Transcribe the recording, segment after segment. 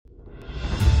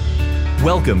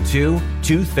Welcome to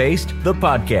Toothfaced, the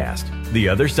podcast, the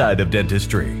other side of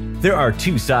dentistry. There are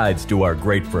two sides to our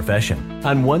great profession.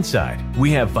 On one side, we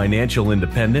have financial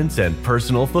independence and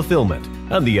personal fulfillment.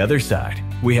 On the other side,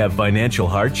 we have financial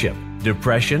hardship,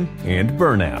 depression, and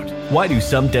burnout. Why do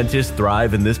some dentists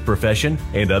thrive in this profession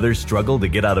and others struggle to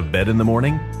get out of bed in the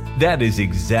morning? That is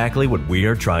exactly what we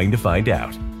are trying to find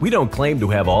out. We don't claim to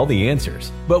have all the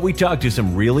answers, but we talk to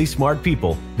some really smart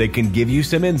people that can give you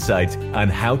some insights on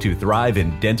how to thrive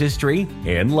in dentistry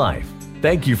and life.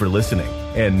 Thank you for listening.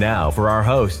 And now for our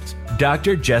hosts,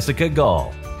 Dr. Jessica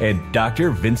Gall and Dr.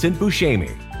 Vincent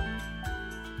Buscemi.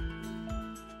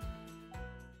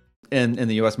 In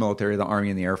the U.S. military, the Army,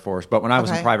 and the Air Force. But when I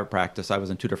was in private practice, I was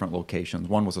in two different locations.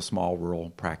 One was a small rural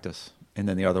practice, and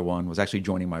then the other one was actually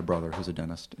joining my brother, who's a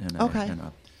dentist, in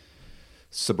a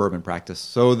suburban practice.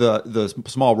 So the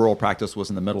small rural practice was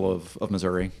in the middle of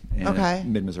Missouri,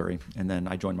 mid-Missouri, and then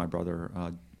I joined my brother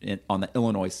on the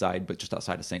Illinois side, but just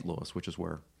outside of St. Louis, which is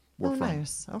where we're from.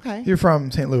 Nice. Okay. You're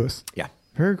from St. Louis? Yeah.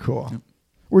 Very cool. Yep.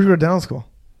 Where'd you go to dental school?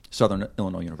 Southern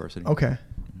Illinois University. Okay.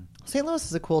 St. Louis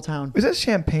is a cool town. Is that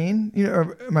Champaign?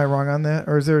 Or am I wrong on that?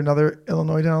 Or is there another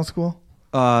Illinois dental school?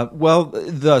 Well,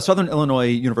 the Southern Illinois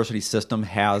University system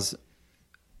has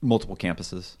multiple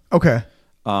campuses. Okay.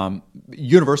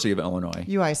 University of Illinois.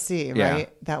 UIC, Yeah.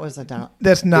 right? That was a dental.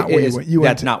 That's not where you went.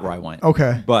 That's not where I went.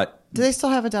 Okay. But Do they still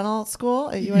have a dental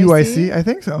school at UIC? UIC, I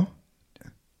think so.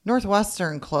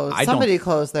 Northwestern closed. I Somebody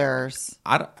closed theirs.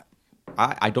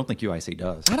 I don't think UIC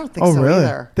does. I don't think so really?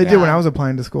 either. They did when I was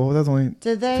applying to school. That was only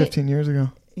Did they? 15 years ago.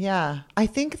 Yeah. I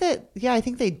think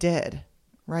they did,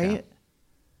 right? Yeah.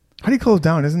 How do you close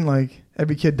down? Isn't like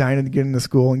every kid dying to get into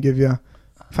school and give you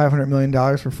 $500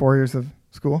 million for 4 years of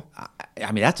school?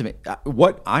 I mean, that's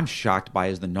what I'm shocked by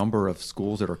is the number of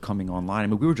schools that are coming online. I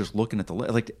mean, we were just looking at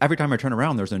like every time I turn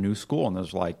around, there's a new school, and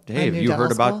there's like, hey, have you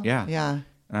heard about? Yeah, yeah.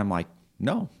 And I'm like,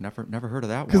 no, never heard of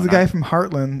that one. Because the guy from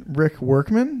Heartland, Rick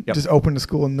Workman, just opened a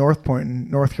school in North Point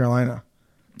in North Carolina.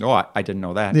 Oh, I didn't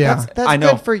know that. Yeah, that's I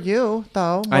know. Good for you,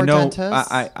 though. More I know. dentists.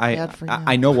 I for you.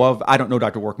 I know of. I don't know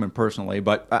Dr. Workman personally,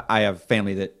 but I have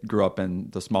family that grew up in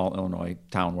the small Illinois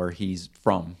town where he's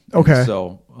from. Okay. And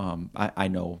so I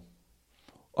know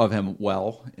of him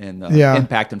well and the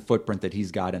impact and footprint that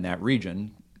he's got in that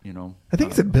region. You know, I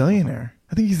think he's a billionaire.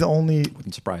 I think he's the only,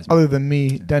 wouldn't surprise me, other than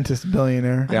me, dentist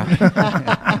billionaire.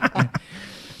 Yeah.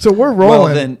 So we're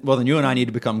rolling. Well, then you and I need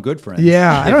to become good friends.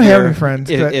 Yeah, I don't have any friends.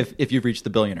 If you've reached the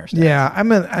billionaire status. Yeah,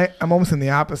 I'm almost in the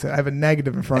opposite. I have a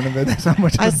negative in front of it. That's how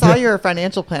much I saw your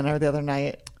financial planner the other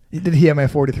night. Did he have my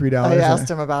 $43? I asked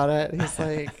him about it.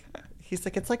 He's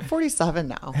like, it's like 47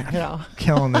 now. You know,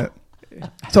 killing it.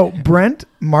 So Brent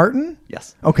Martin.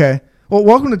 Yes. Okay. Well,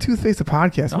 welcome to Toothfaced, the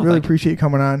podcast. We really thank you. appreciate you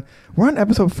coming on. We're on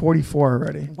episode 44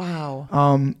 already.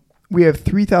 Wow. We have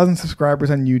 3,000 subscribers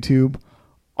on YouTube.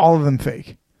 All of them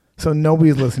fake. So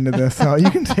nobody's listening to this. So you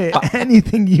can say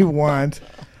anything you want.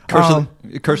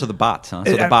 Curse of the bots, huh?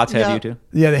 So the bots have you too?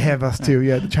 Yeah, they have us too.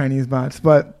 Yeah, the Chinese bots.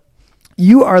 But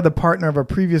you are the partner of a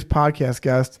previous podcast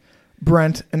guest,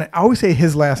 Brent, and I always say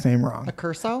his last name wrong.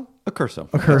 Accurso? Accurso.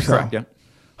 Accurso. Correct, yeah.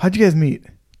 How'd you guys meet?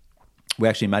 We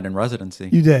actually met in residency.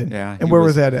 You did? Yeah. And where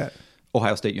was that at?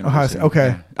 Ohio State University.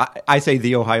 Okay. Yeah. I say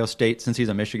the Ohio State. Since he's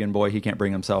a Michigan boy, he can't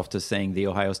bring himself to saying the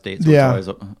Ohio State. So it's always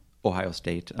Ohio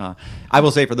State. I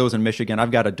will say for those in Michigan, I've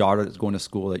got a daughter that's going to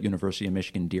school at University of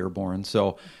Michigan Dearborn.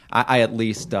 So I at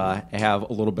least have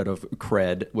a little bit of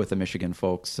cred with the Michigan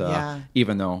folks,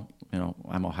 even though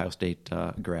I'm Ohio State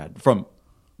grad from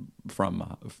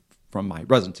my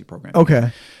residency program.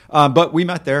 Okay. But we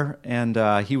met there,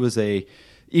 and he was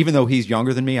even though he's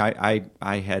younger than me, I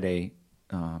had a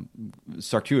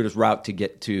circuitous route to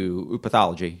get to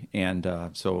pathology,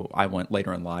 and so I went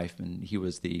later in life, and he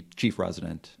was the chief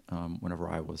resident whenever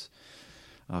I was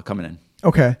coming in.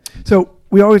 Okay. So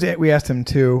we asked him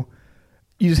too,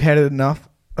 you just had it enough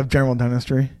of general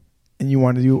dentistry, and you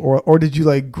wanted to do oral, or did you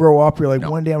like grow up, you're like,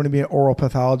 one day I'm going to be an oral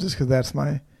pathologist because that's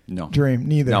my dream?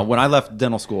 Neither. No, when I left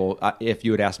dental school, if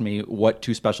you had asked me what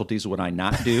two specialties would I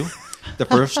not do, the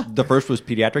first was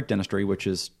pediatric dentistry, which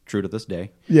is true to this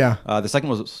day. Yeah. The second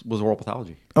was oral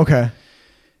pathology. Okay.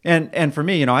 And for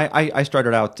me, I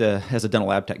started out as a dental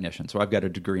lab technician, so I've got a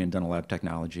degree in dental lab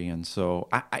technology, and so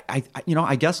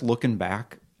I guess looking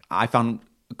back, I found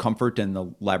comfort in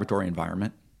the laboratory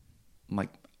environment.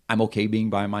 I'm okay being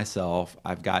by myself.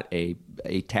 I've got a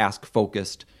task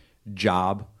focused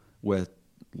job with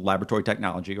laboratory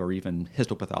technology, or even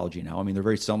histopathology now. I mean, they're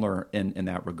very similar in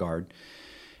that regard.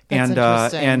 That's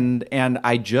interesting. And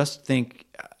I just think,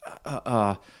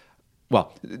 so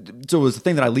it was the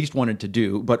thing that I least wanted to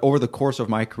do. But over the course of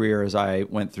my career, as I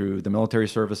went through the military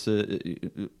services,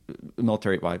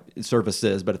 military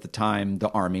services, but at the time the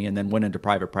Army, and then went into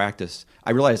private practice,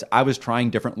 I realized I was trying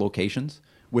different locations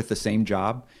with the same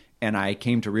job. And I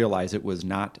came to realize it was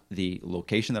not the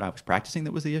location that I was practicing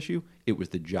that was the issue. It was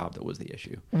the job that was the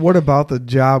issue. What about the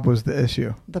job was the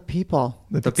issue? The people.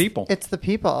 The people. It's the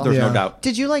people. There's no doubt.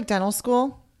 Did you like dental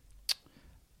school?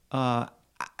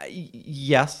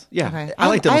 Yes. Yeah. Okay. I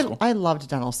like dental school. I loved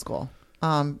dental school.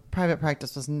 Private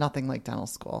practice was nothing like dental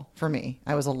school for me.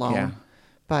 I was alone. Yeah.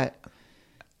 But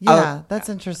yeah, that's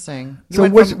interesting. So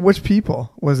which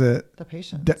people was it? The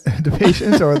patients. The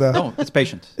patients or the? No, it's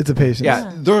patients. It's a patient.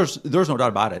 Yeah, there's no doubt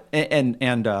about it.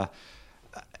 And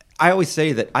I always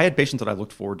say that I had patients that I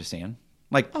looked forward to seeing.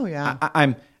 Like, oh yeah,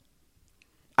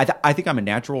 I think I'm a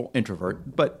natural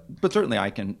introvert, but certainly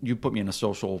you put me in a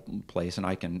social place and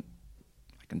I can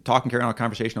talk and carry on a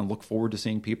conversation and look forward to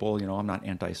seeing people. You know, I'm not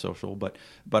antisocial, but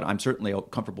I'm certainly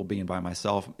comfortable being by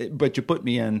myself. But you put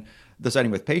me in the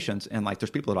setting with patients, and like there's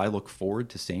people that I look forward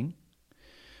to seeing.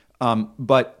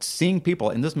 But seeing people,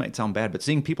 and this might sound bad, but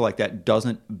seeing people like that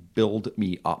doesn't build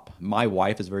me up. My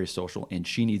wife is very social, and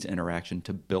she needs interaction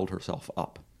to build herself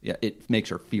up. Yeah, it makes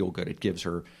her feel good. It gives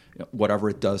her whatever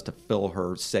it does to fill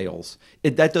her sails.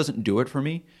 That doesn't do it for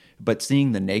me, but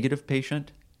seeing the negative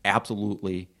patient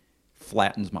absolutely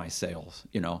flattens my sails.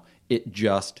 You know, it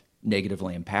just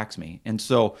negatively impacts me. And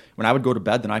so when I would go to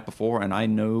bed the night before and I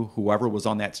knew whoever was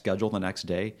on that schedule the next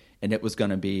day, and it was going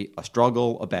to be a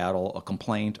struggle, a battle, a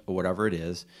complaint, or whatever it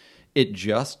is, it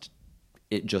just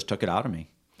took it out of me.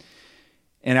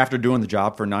 And after doing the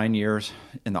job for 9 years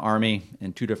in the Army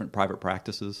in 2 different private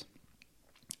practices,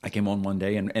 I came home one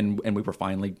day and we were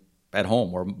finally at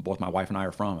home where both my wife and I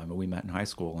are from. I mean, we met in high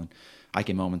school, and I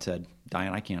came home and said,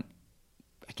 Diane, I can't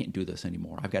do this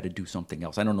anymore. I've got to do something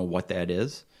else. I don't know what that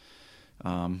is.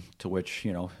 To which,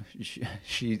 you know,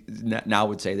 she now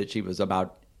would say that she was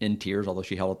about in tears, although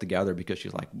she held it together, because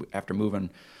she's like, after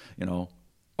moving, you know,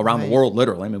 around the world,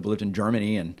 literally. I mean, we lived in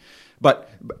Germany,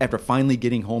 but after finally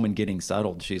getting home and getting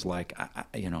settled, she's like,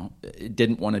 I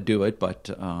didn't want to do it, but.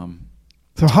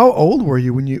 So how old were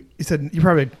you when you said you're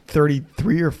probably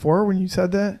 33 or 4 when you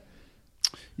said that?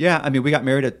 Yeah, I mean, we got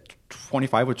married at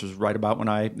 25, which was right about when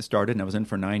I started, and I was in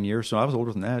for 9 years, so I was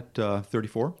older than that,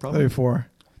 34 probably. 34.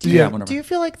 Do you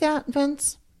feel like that,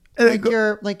 Vince? Like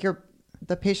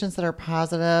the patients that are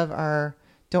positive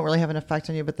don't really have an effect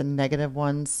on you, but the negative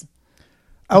ones.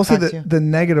 I'll say that the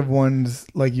negative ones,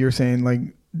 like you're saying, like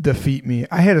defeat me.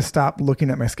 I had to stop looking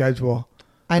at my schedule.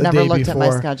 I never looked at my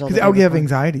schedule because I would have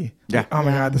anxiety. Yeah. Oh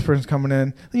my God, this person's coming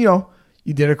in. You know,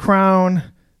 you did a crown,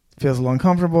 feels a little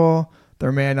uncomfortable.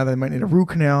 They're mad now they might need a root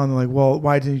canal, and they're like, well,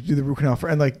 why didn't you do the root canal?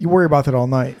 And like you worry about that all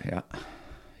night. Yeah.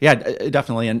 Yeah,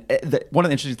 definitely. And one of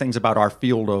the interesting things about our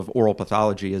field of oral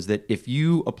pathology is that if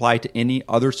you apply to any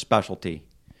other specialty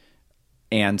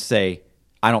and say,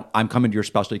 I'm coming to your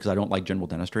specialty because I don't like general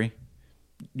dentistry,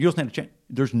 you don't stand a chance.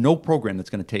 There's no program that's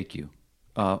going to take you.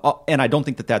 And I don't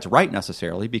think that that's right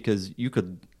necessarily, because you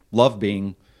could love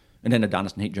being an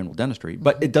endodontist and hate general dentistry.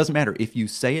 But it doesn't matter. If you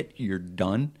say it, you're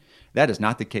done. That is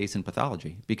not the case in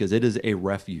pathology, because it is a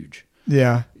refuge.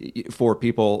 Yeah. For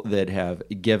people that have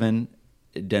given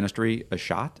dentistry a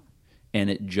shot and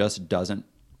it just doesn't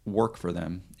work for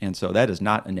them. And so that is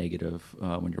not a negative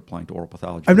when you're applying to oral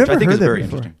pathology. I've never I think heard is that very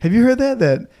before. interesting. Have you heard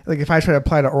that like if I try to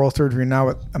apply to oral surgery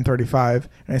now, I'm 35,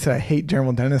 and I said I hate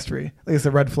general dentistry, like it's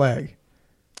a red flag.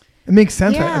 It makes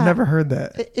sense. Yeah. I've never heard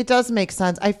that. It does make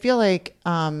sense. I feel like,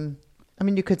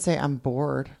 you could say I'm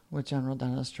bored with general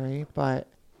dentistry, but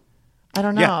I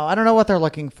don't know. Yeah. I don't know what they're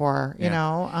looking for, you Yeah.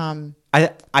 know?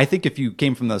 I think if you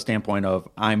came from the standpoint of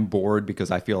I'm bored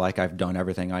because I feel like I've done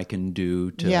everything I can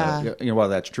do to,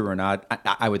 whether that's true or not,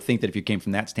 I would think that if you came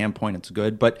from that standpoint, it's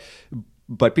good. But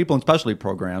people in specialty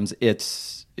programs,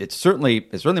 it's certainly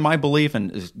my belief,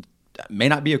 and it may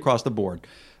not be across the board,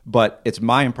 but it's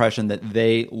my impression that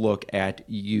they look at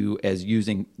you as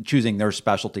choosing their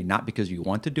specialty not because you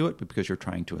want to do it, but because you're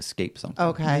trying to escape something.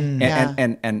 Okay.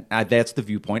 And that's the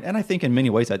viewpoint, and I think in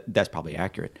many ways that's probably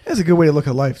accurate. That's a good way to look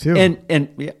at life too. And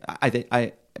yeah, I think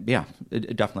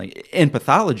it definitely. In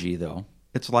pathology though,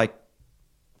 it's like,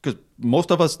 because most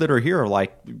of us that are here are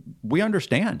like, we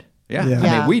understand. Yeah.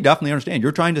 I mean, we definitely understand.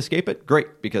 You're trying to escape it?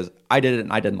 Great, because I did it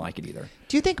and I didn't like it either.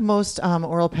 Do you think most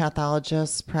oral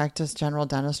pathologists practice general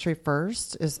dentistry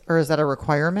first? Or is that a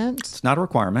requirement? It's not a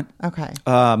requirement. Okay.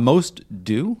 Most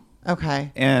do.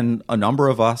 Okay. And a number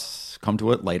of us come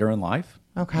to it later in life.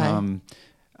 Okay.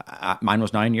 Mine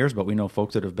was 9 years, but we know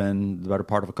folks that have been the better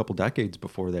part of a couple decades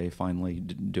before they finally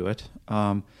do it.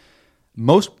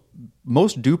 Most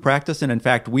do practice, and in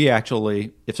fact, we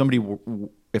actually,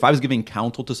 if I was giving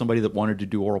counsel to somebody that wanted to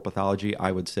do oral pathology,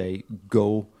 I would say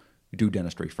go do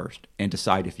dentistry first and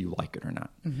decide if you like it or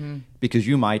not. Mm-hmm. Because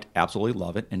you might absolutely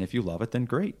love it, and if you love it, then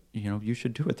great. You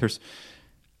should do it.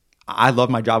 I love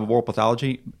my job of oral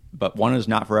pathology, but 1, is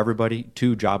not for everybody.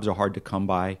 2, jobs are hard to come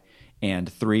by, and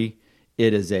 3,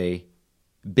 it is a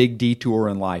big detour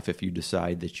in life if you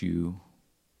decide that you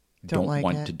don't like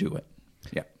want to do it.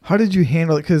 Yeah. How did you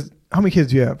handle it? Because how many kids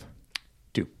do you have?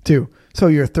 2. So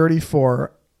you're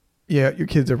 34. Yeah, your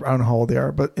kids are, I don't know how old they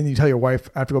are, and you tell your wife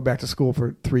I have to go back to school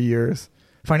for 3 years.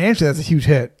 Financially, that's a huge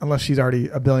hit, unless she's already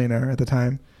a billionaire at the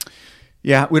time.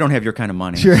 Yeah, we don't have your kind of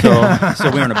money, sure.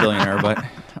 so we aren't a billionaire.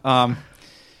 But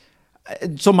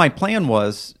so my plan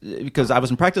was, because I was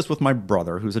in practice with my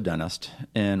brother, who's a dentist,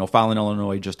 in O'Fallon,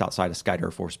 Illinois, just outside of Skyde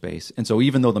Air Force Base. And so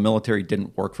even though the military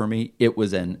didn't work for me, it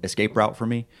was an escape route for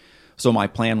me. So my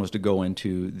plan was to go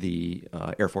into the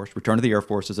Air Force, return to the Air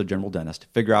Force as a general dentist,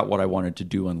 figure out what I wanted to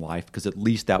do in life, because at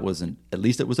least it was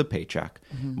a paycheck.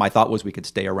 Mm-hmm. My thought was we could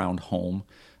stay around home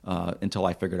until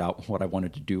I figured out what I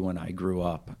wanted to do when I grew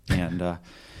up. And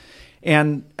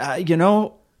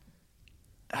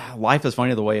life is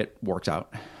funny the way it works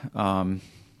out.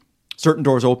 Certain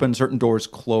doors open, certain doors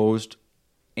closed.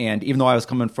 And even though I was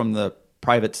coming from the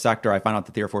private sector, I found out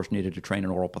that the Air Force needed to train an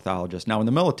oral pathologist. Now, in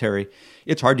the military,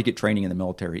 it's hard to get training in the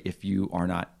military if you are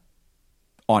not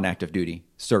on active duty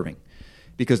serving,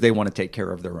 because they want to take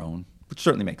care of their own, which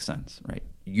certainly makes sense, right?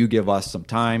 You give us some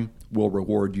time, we'll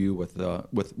reward you with a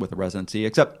residency,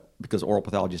 except because oral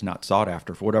pathology is not sought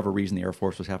after. For whatever reason, the Air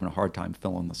Force was having a hard time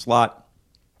filling the slot.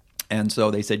 And so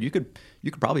they said, you could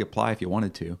probably apply if you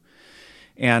wanted to.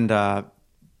 And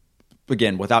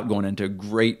again, without going into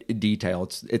great detail,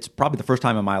 it's probably the first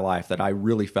time in my life that I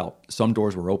really felt some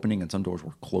doors were opening and some doors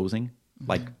were closing,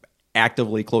 like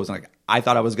actively closing. Like I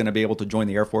thought I was going to be able to join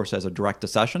the Air Force as a direct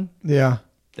accession. Yeah.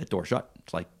 That door shut.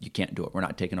 It's like, you can't do it. We're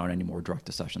not taking on any more direct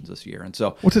accessions this year. And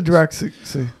so, what's a direct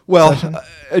session?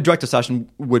 A direct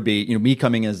accession would be, me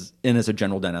coming in as a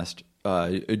general dentist,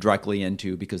 directly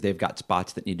into, because they've got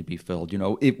spots that need to be filled.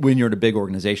 When you're in a big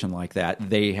organization like that,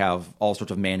 they have all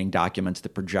sorts of manning documents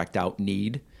that project out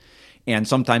need. And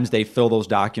sometimes they fill those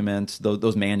documents,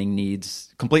 those manning needs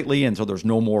completely, and so there's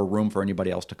no more room for anybody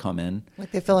else to come in.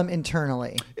 Like they fill them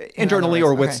internally? Internally,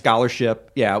 or with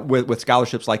scholarship. Yeah, with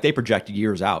scholarships, like they project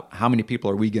years out. How many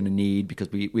people are we going to need,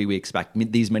 because we expect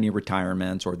these many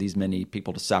retirements or these many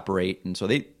people to separate, and so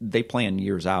they plan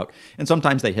years out. And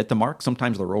sometimes they hit the mark,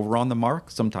 sometimes they're over on the mark,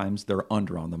 sometimes they're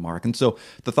under on the mark. And so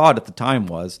the thought at the time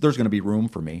was, there's going to be room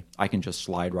for me. I can just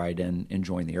slide right in and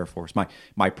join the Air Force.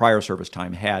 My prior service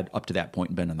time had up to that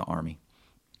point been in the Army.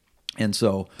 And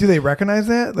so, do they recognize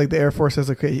that? Like the Air Force says,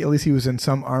 okay, at least he was in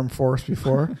some armed force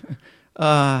before.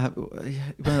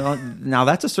 Well, now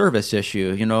that's a service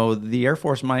issue. The Air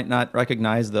Force might not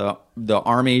recognize the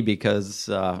Army because,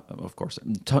 of course,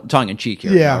 tongue in cheek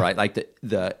here, yeah, right? Like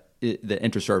the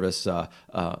inter-service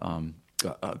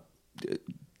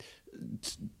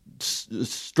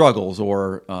struggles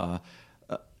or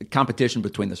competition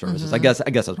between the services. Mm-hmm. I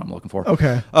guess that's what I'm looking for.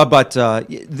 Okay. But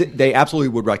they absolutely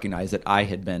would recognize that I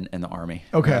had been in the Army.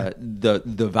 Okay.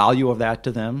 The value of that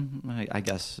to them, I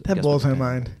guess. That blows my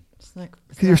mind.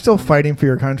 Because you're still fighting for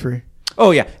your country.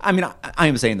 Oh yeah. I mean, I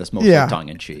am saying this mostly tongue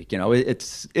in cheek.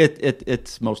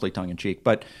 It's mostly tongue in cheek,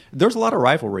 but there's a lot of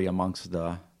rivalry amongst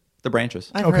the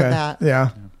branches. I've heard that.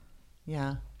 Yeah.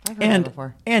 Yeah. I've heard that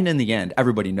before. And in the end,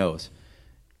 everybody knows.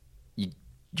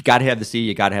 You got to have the sea,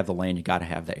 you got to have the land, you got to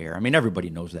have the air. I mean, everybody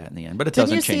knows that in the end, but it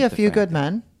doesn't change. Didn't you see A Few Good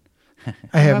Men?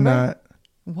 I have not.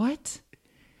 What?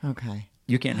 Okay.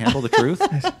 You can't handle the truth?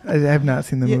 I have not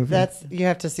seen the movie. You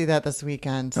have to see that this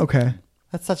weekend. Okay.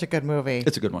 That's such a good movie.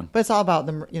 It's a good one. But it's all about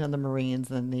the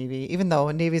Marines and the Navy, even though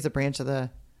Navy is a branch of the...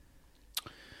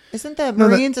 Isn't the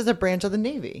Marines is a branch of the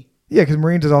Navy? Yeah, because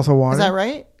Marines is also water. Is that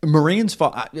right? Marines,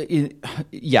 that's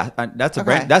a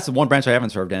branch. That's the one branch I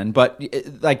haven't served in. But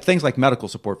like things like medical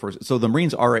support so the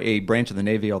Marines are a branch of the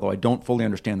Navy, although I don't fully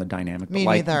understand the dynamic. Me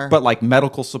neither. But like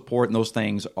medical support and those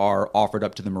things are offered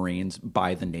up to the Marines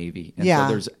by the Navy. And yeah,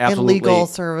 so there's absolutely and legal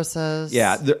services.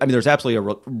 Yeah, there's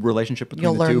absolutely a relationship between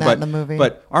You'll the learn two. That in the movie.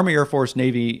 But Army, Air Force,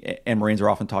 Navy, and Marines are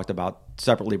often talked about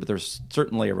separately. But there's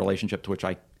certainly a relationship to which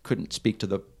I couldn't speak to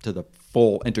the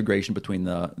full integration between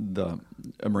the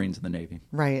Marines and the Navy.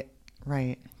 Right.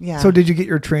 Yeah. So did you get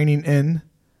your training in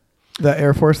the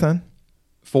Air Force then?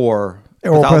 For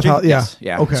pathology?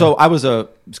 Yeah. Okay. So I was a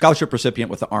scholarship recipient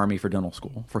with the Army for dental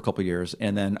school for a couple of years,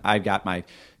 and then I got my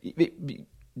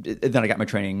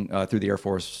training through the Air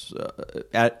Force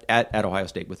at Ohio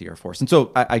State with the Air Force. And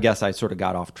so I guess I sort of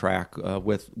got off track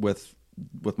with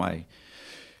my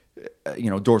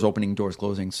doors opening, doors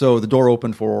closing. So the door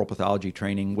opened for oral pathology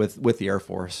training with the Air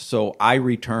Force. So I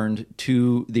returned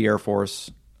to the Air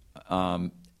Force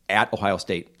at Ohio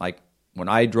State. Like when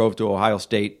I drove to Ohio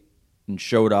State and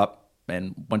showed up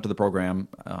and went to the program,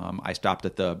 I stopped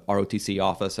at the ROTC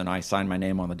office and I signed my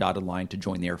name on the dotted line to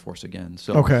join the Air Force again.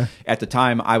 So at the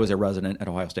time I was a resident at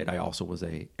Ohio State, I also was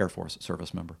a Air Force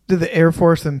service member. Did the Air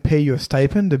Force then pay you a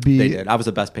stipend to be? They did. I was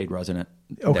the best paid resident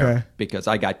there because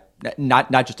I got not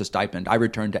just a stipend. I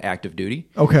returned to active duty.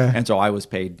 And so I was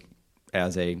paid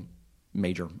as a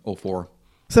Major 04.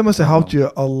 So that must have helped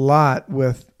you a lot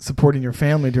with supporting your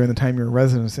family during the time you were in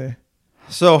residency.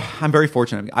 So I'm very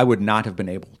fortunate. I would not have been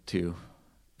able to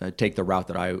take the route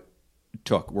that I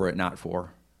took were it not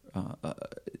for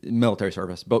military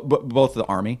service. But both the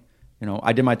Army,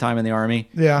 I did my time in the Army.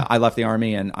 Yeah, I left the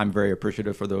Army, and I'm very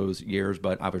appreciative for those years.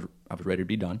 But I was ready to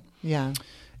be done. Yeah.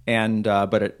 And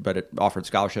but it offered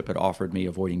scholarship. It offered me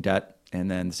avoiding debt.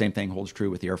 And then the same thing holds true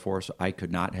with the Air Force. I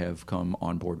could not have come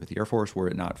on board with the Air Force were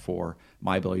it not for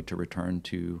my ability to return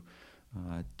to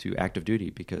active duty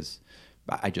because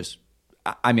I guess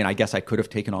I could have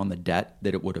taken on the debt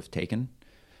that it would have taken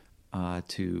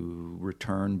to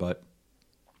return, but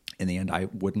in the end, I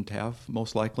wouldn't have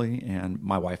most likely. And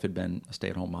my wife had been a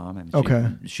stay-at-home mom,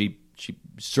 and she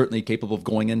certainly capable of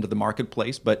going into the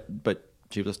marketplace, but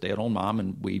she was a stay-at-home mom,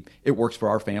 and it works for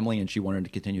our family, and she wanted to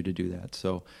continue to do that.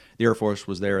 So the Air Force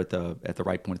was there at the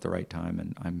right point at the right time,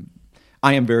 and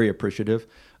I am very appreciative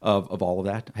of all of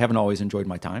that. I haven't always enjoyed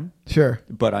my time, sure,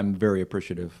 but I'm very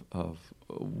appreciative of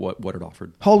what it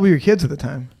offered. How old were your kids at the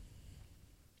time?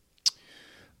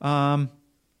 5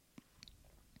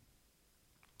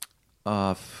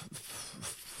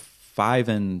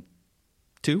 and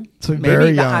 2. So maybe very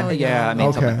young.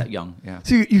 Something like that young. Yeah.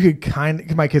 So you could cause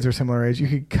my kids are similar age. You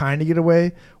could kind of get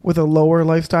away with a lower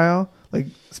lifestyle, like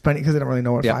spending because they don't really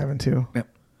know what 5 and 2. Yep.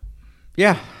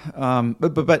 Yeah,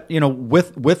 but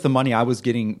with the money I was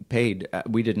getting paid,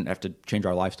 we didn't have to change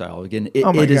our lifestyle. Again,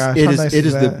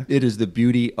 it is the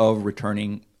beauty of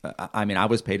returning. I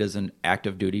was paid as an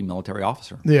active duty military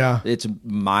officer. Yeah, it's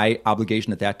my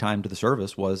obligation at that time to the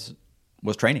service was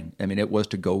training. It was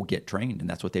to go get trained, and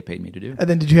that's what they paid me to do. And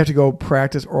then did you have to go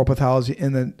practice oral pathology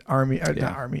in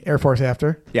the Air Force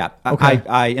after? Yeah, okay.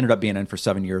 I ended up being in for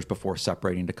 7 years before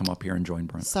separating to come up here and join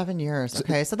Brent. 7 years.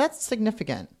 Okay, so that's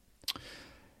significant.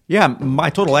 Yeah, my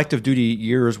total active duty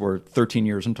years were 13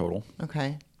 years in total.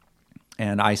 Okay.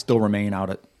 And I still remain out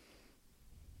at,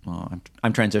 I'm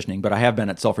transitioning, but I have been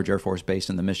at Selfridge Air Force Base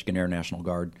in the Michigan Air National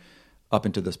Guard up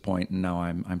until this point, and now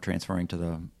I'm transferring to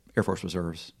the Air Force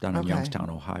Reserves down in Youngstown,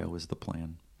 Ohio is the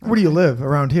plan. Where do you live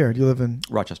around here? Do you live in?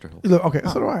 Rochester Hills. Okay,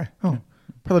 so do I. Oh,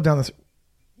 probably down this.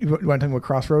 You want to talk about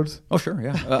Crossroads? Oh, sure,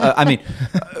 yeah.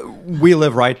 We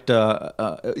live right,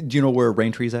 do you know where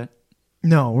Rain Tree's at?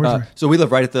 No, so we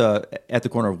live right at the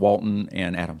corner of Walton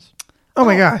and Adams. Oh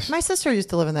my gosh! My sister used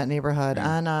to live in that neighborhood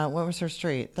on what was her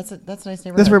street? That's a nice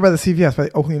neighborhood. That's right by the CVS, by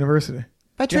Oakland University.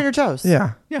 By Trader Joe's.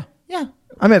 Yeah.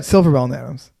 I'm at Silverbell and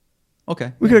Adams.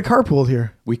 Okay. We could have carpooled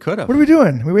here. We could have. What are we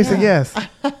doing? We wasted gas.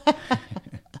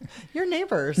 You're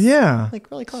neighbors. Yeah. Like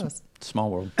really close.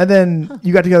 Small world. And then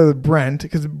you got together with Brent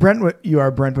because Brent, but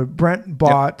Brent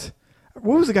bought. Yep.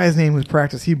 What was the guy's name whose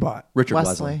practice he bought? Richard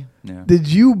Wesley. Yeah. Did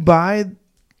you buy?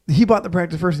 He bought the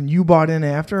practice first, and you bought in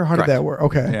after. How did that work?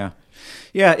 Okay.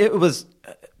 Yeah. It was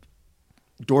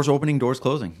doors opening, doors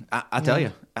closing. I tell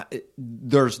you,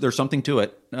 there's something to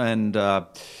it. And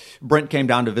Brent came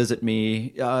down to visit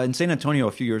me in San Antonio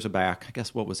a few years back. I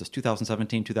guess what was this?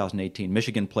 2017, 2018.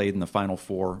 Michigan played in the Final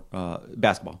Four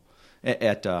basketball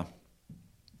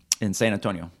in San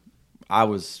Antonio. I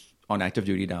was on active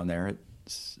duty down there at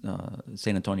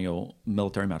San Antonio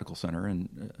Military Medical Center,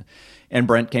 and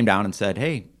Brent came down and said,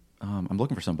 "Hey, I'm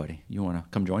looking for somebody. You want to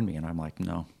come join me?" And I'm like,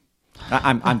 "No,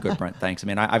 I'm good, Brent. Thanks.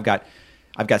 I've got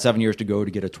 7 years to go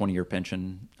to get a 20-year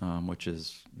pension, which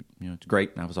is it's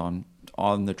great." And I was on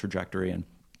the trajectory, and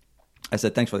I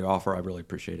said, "Thanks for the offer. I really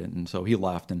appreciate it." And so he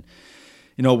left, and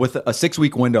with a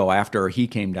 6-week window after he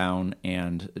came down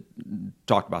and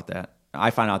talked about that, I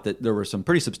found out that there were some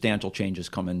pretty substantial changes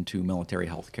coming to military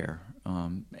health care.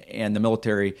 And the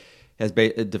military has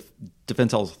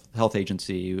Defense Health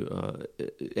Agency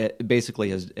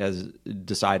basically has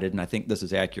decided, and I think this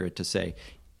is accurate to say,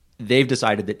 they've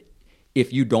decided that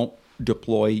if you don't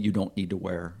deploy, you don't need to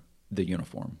wear the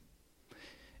uniform.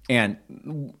 And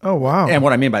oh wow! And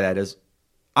what I mean by that is,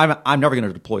 I'm never going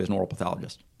to deploy as an oral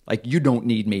pathologist. Like, you don't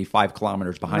need me 5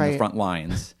 kilometers behind the front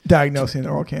lines diagnosing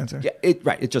oral cancer. Yeah,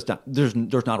 it's just not, there's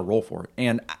not a role for it,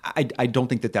 and I don't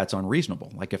think that that's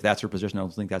unreasonable. Like, if that's your position, I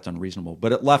don't think that's unreasonable.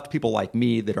 But it left people like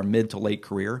me that are mid to late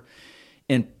career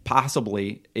in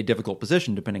possibly a difficult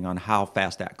position depending on how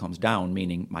fast that comes down,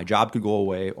 meaning my job could go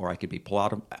away or I could be pulled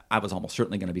out of, I was almost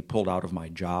certainly going to be pulled out of my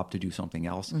job to do something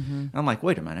else. And I'm like,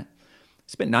 wait a minute.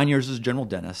 Spent 9 years as a general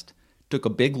dentist, took a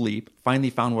big leap, finally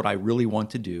found what I really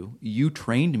want to do. You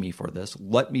trained me for this.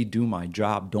 Let me do my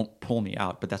job. Don't pull me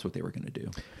out. But that's what they were going to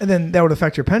do. And then that would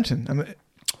affect your pension. I mean,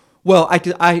 well, I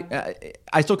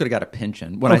still could have got a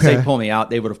pension. When I say pull me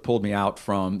out, they would have pulled me out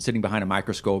from sitting behind a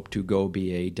microscope to go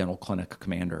be a dental clinic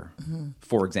commander,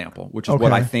 for example, which is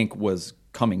what I think was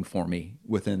coming for me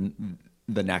within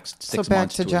the next 6 months. So back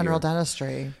to general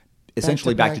dentistry.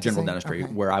 Essentially back to general dentistry,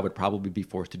 where I would probably be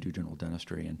forced to do general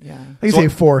dentistry. And you say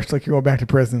forced, like you're going back to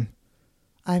prison.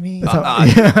 I mean,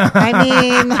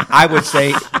 I would say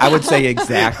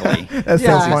exactly. That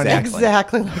sounds funny.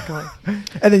 Exactly.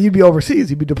 And then you'd be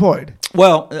overseas. You'd be deployed.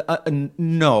 Well,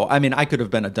 no. I mean, I could have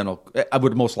been I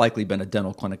would have most likely been a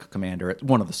dental clinic commander at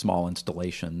one of the small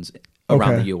installations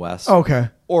around the U.S. Okay.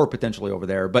 Or potentially over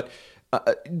there. But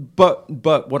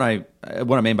what I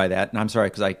mean by that, and I'm sorry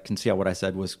because I can see how what I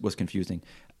said was confusing,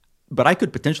 but I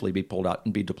could potentially be pulled out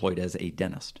and be deployed as a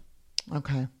dentist.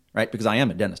 Okay. Right? Because I am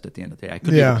a dentist at the end of the day. I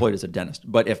could be deployed as a dentist.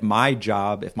 But if my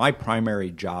primary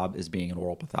job is being an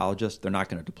oral pathologist, they're not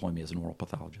going to deploy me as an oral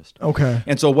pathologist. Okay.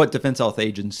 And so what Defense Health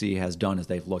Agency has done is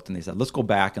they've looked and they said, let's go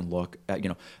back and look at,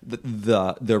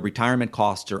 the retirement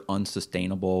costs are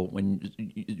unsustainable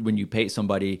when you pay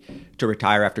somebody to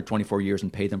retire after 24 years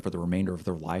and pay them for the remainder of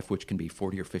their life, which can be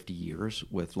 40 or 50 years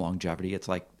with longevity. It's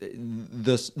like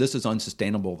this is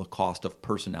unsustainable, the cost of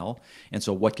personnel. And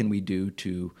so what can we do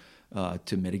to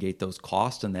mitigate those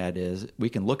costs? And that is, we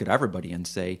can look at everybody and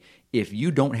say, if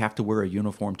you don't have to wear a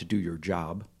uniform to do your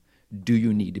job, do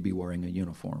you need to be wearing a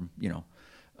uniform?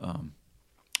 And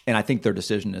I think their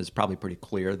decision is probably pretty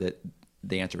clear that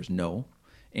the answer is no.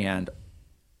 And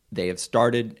they have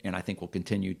started, and I think will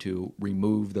continue to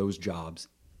remove those jobs.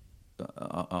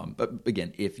 But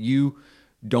again, if you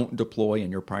don't deploy in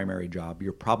your primary job,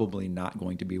 you're probably not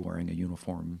going to be wearing a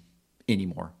uniform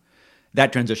anymore.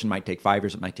 That transition might take 5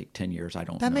 years. It might take 10 years. I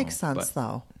don't know. That makes sense,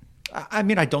 though. I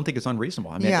mean, I don't think it's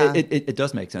unreasonable. I mean, it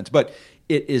does make sense. But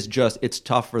it's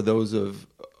tough for those of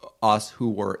us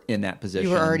who were in that position.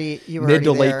 You were already mid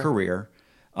to late there. career.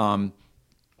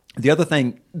 The other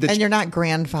thing... And you're not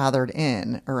grandfathered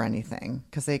in or anything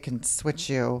because they can switch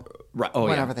you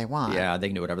whenever they want. Yeah, they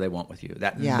can do whatever they want with you.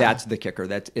 That's the kicker.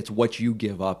 It's what you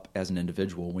give up as an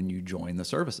individual when you join the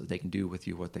services. They can do with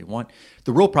you what they want.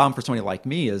 The real problem for somebody like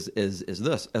me is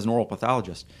this. As an oral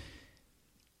pathologist,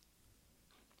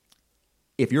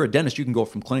 if you're a dentist, you can go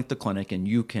from clinic to clinic and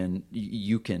you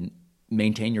can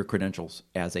maintain your credentials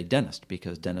as a dentist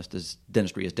because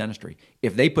dentistry is dentistry.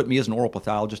 If they put me as an oral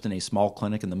pathologist in a small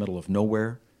clinic in the middle of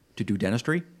nowhere to do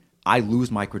dentistry, I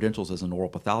lose my credentials as an oral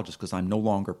pathologist because I'm no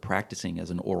longer practicing as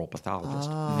an oral pathologist.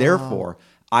 Therefore,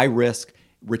 I risk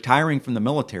retiring from the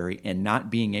military and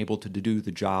not being able to do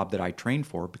the job that I trained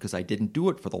for because I didn't do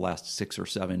it for the last 6 or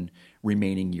 7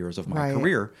 remaining years of my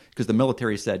career because the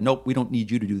military said, nope, we don't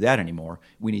need you to do that anymore.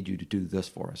 We need you to do this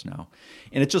for us now.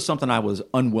 And it's just something I was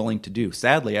unwilling to do.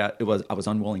 Sadly, I was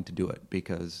unwilling to do it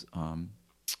because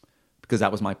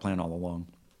that was my plan all along.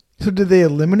 So did they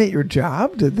eliminate your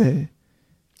job? Did they?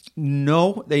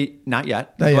 No, not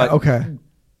yet. Okay.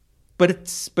 But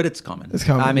it's coming. It's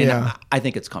coming. I mean, I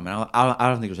think it's coming. I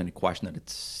don't think there's any question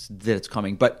that it's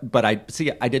coming. But I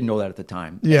didn't know that at the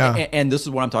time. Yeah. And this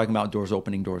is what I'm talking about: doors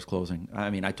opening, doors closing.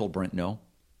 I mean, I told Brent no.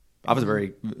 I was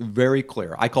very, very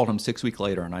clear. I called him 6 weeks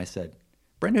later, and I said,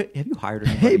 "Brent, have you hired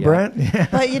anybody?" Hey, Brent. Yeah.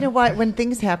 But you know what? When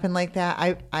things happen like that,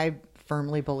 I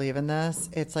firmly believe in this.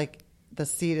 It's like the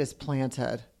seed is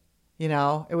planted.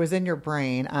 It was in your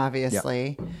brain,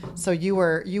 obviously. Yep. So you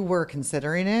were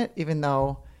considering it, even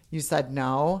though you said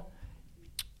no.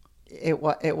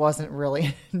 It wasn't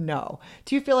really no.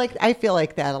 Do you feel like I feel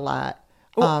like that a lot?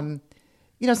 Well,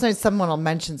 sometimes someone will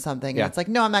mention something and it's like,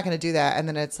 no, I'm not going to do that, and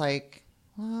then it's like,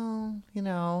 well,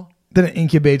 Then it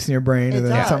incubates in your brain, and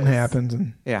then something happens.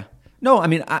 And no, I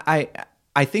mean, I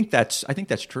think that's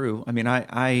true. I mean,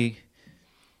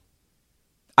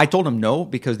 I told him no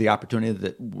because the opportunity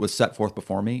that was set forth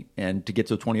before me and to get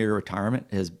to a 20-year retirement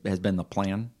has been the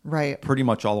plan. Right. Pretty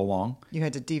much all along. You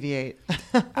had to deviate.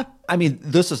 I mean,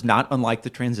 this is not unlike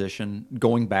the transition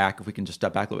going back, if we can just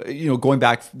step back a little bit, going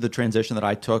back the transition that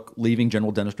I took, leaving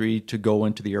general dentistry to go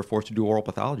into the Air Force to do oral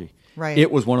pathology. Right.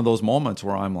 It was one of those moments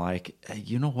where I'm like, hey,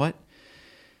 you know what?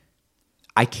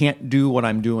 I can't do what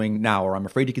I'm doing now, or I'm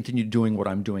afraid to continue doing what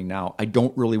I'm doing now. I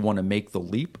don't really want to make the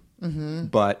leap,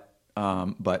 but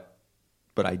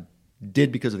I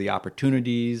did because of the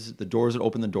opportunities, the doors that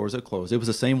opened, the doors that closed. It was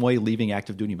the same way leaving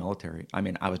active duty military. I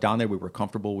mean, I was down there. We were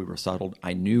comfortable. We were settled.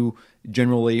 I knew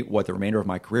generally what the remainder of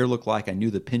my career looked like. I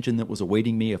knew the pension that was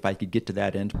awaiting me if I could get to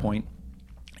that end point.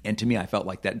 And to me, I felt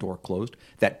like that door closed.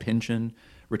 That pension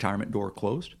retirement door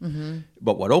closed. Mm-hmm.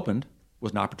 But what opened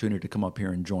was an opportunity to come up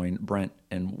here and join Brent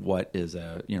in what is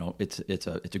it's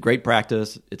a great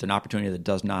practice. It's an opportunity that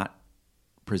does not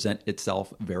present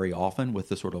itself very often with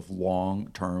the sort of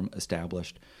long-term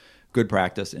established good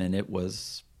practice, and it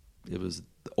was the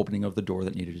opening of the door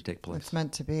that needed to take place. It's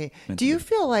meant to be. Do you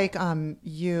feel like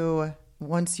you,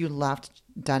 once you left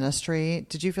dentistry,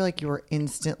 did you feel like you were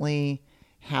instantly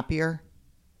happier?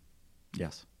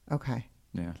 Yes. Okay.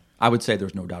 Yeah. I would say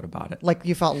there's no doubt about it. Like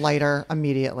you felt lighter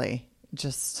immediately.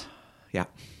 Just. Yeah.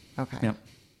 Okay. Yeah.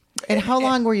 And how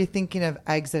long were you thinking of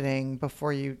exiting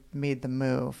before you made the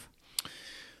move?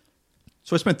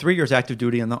 So I spent 3 years active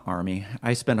duty in the Army.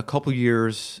 I spent a couple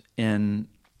years in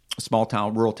a small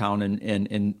town, rural town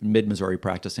in mid-Missouri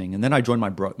practicing. And then I joined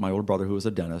my older brother, who was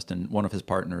a dentist, and one of his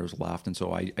partners left. And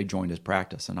so I joined his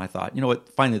practice. And I thought, you know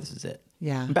what, finally this is it.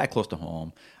 Yeah. I'm back close to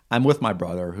home. I'm with my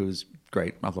brother, who's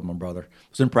great. I love my brother. I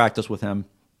was in practice with him.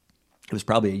 It was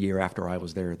probably a year after I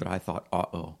was there that I thought,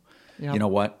 you know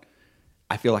what?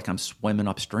 I feel like I'm swimming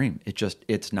upstream.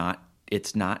 It's not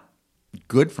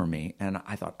good for me. And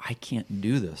I thought, I can't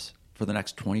do this for the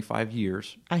next 25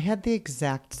 years. I had the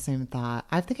exact same thought.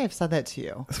 I think I've said that to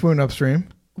you. Swimming upstream?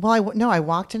 Well, I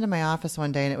walked into my office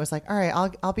one day and it was like, all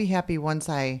right, I'll be happy once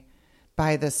I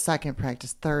buy this second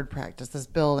practice, third practice, this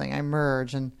building, I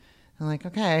merge. And I'm like,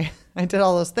 okay, I did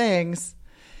all those things.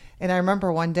 And I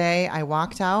remember one day I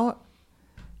walked out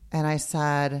and I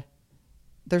said,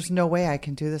 there's no way I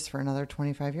can do this for another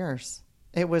 25 years.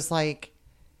 It was like,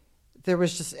 there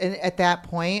was just, at that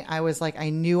point, I was like,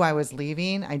 I knew I was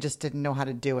leaving. I just didn't know how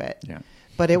to do it. Yeah.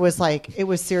 But it was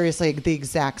seriously the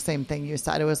exact same thing you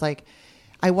said. It was like,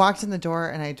 I walked in the door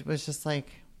and I was just like,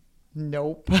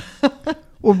 nope.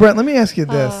 Well, Brent, let me ask you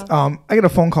this. I get a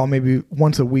phone call maybe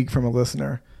once a week from a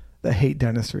listener that hate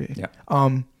dentistry. Yeah.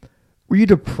 Were you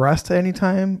depressed at any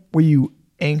time? Were you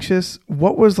anxious?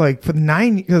 What was like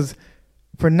because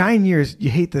for 9 years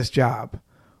you hate this job.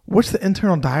 What's the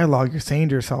internal dialogue you're saying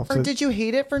to yourself? Or did you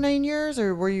hate it for 9 years,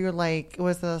 or were you like,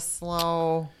 was it a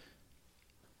slow?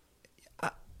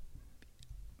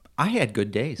 I had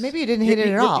good days. Maybe you didn't hate it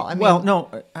at all. I mean,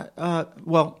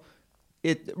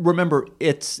 remember,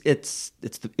 it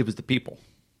was the people.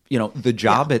 The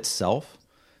job itself.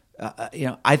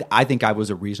 I think I was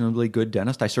a reasonably good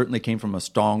dentist. I certainly came from a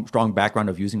strong background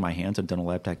of using my hands in dental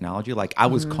lab technology. Like I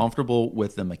was comfortable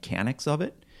with the mechanics of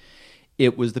it.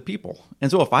 It was the people.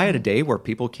 And so if I had a day where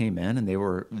people came in and they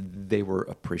were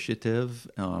appreciative,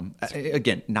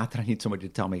 again, not that I need somebody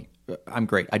to tell me I'm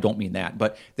great. I don't mean that,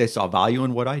 but they saw value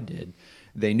in what I did.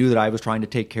 They knew that I was trying to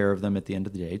take care of them at the end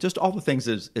of the day. Just all the things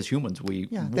as humans we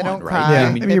want, they don't right? cry. Yeah,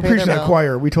 I mean, you're preaching to the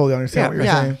choir. We totally understand what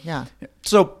you're saying. Yeah.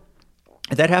 So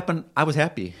that happened. I was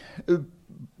happy.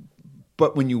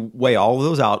 But when you weigh all of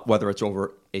those out, whether it's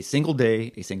over a single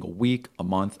day, a single week, a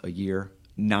month, a year,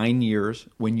 9 years,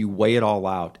 when you weigh it all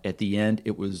out, at the end,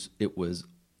 it was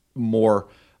more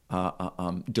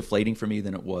deflating for me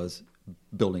than it was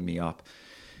building me up.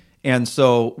 And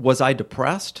so, was I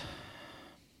depressed?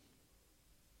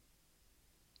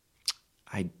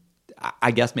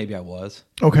 I guess maybe I was.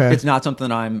 Okay, it's not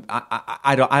something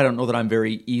I don't know that I'm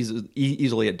very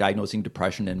easily at diagnosing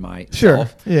depression in myself. Sure,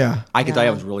 yeah. I can tell you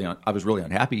I was really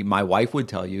unhappy. My wife would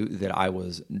tell you that I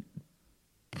was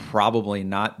probably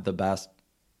not the best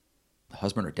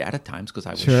husband or dad at times because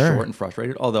I was short and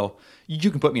frustrated. Although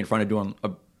you can put me in front of doing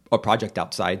a project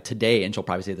outside today and she'll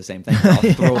probably say the same thing.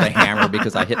 I'll throw the hammer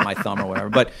because I hit my thumb or whatever.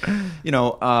 But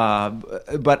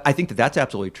but I think that's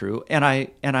absolutely true. And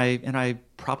I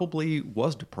probably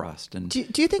was depressed. And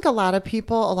do you think a lot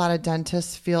of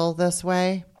dentists feel this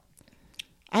way?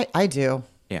 I do.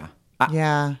 Yeah.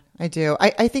 I do.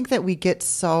 I think that we get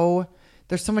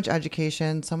there's so much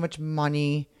education, so much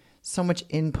money, so much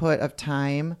input of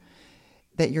time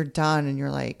that you're done and you're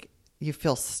like, you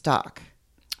feel stuck.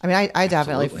 I mean, I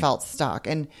definitely felt stuck.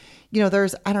 And, I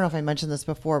don't know if I mentioned this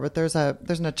before, but there's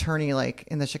an attorney like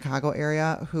in the Chicago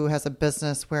area who has a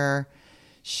business where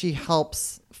she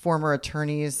helps former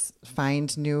attorneys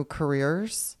find new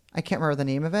careers. I can't remember the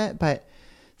name of it, but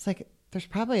it's like, there's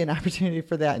probably an opportunity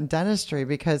for that in dentistry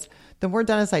because the more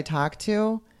dentists I talk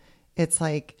to, it's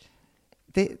like,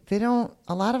 they don't,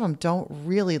 a lot of them don't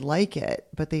really like it,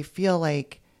 but they feel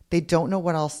like they don't know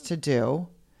what else to do.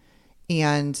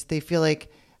 And they feel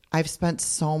like I've spent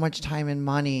so much time and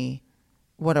money.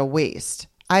 What a waste.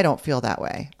 I don't feel that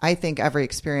way. I think every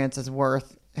experience is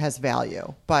worth has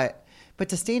value. But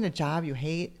to stay in a job you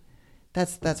hate,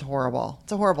 that's horrible.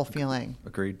 It's a horrible feeling.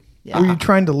 Agreed. Yeah. Were you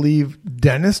trying to leave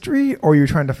dentistry, or you were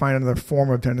trying to find another form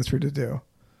of dentistry to do?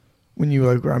 When you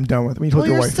like, I'm done with it. When you told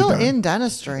your you're wife still you're done. in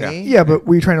dentistry. Yeah, but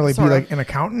were you trying to like be like an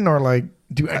accountant or like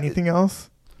do anything else?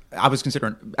 I was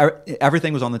considering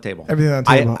everything was on the table. Everything on the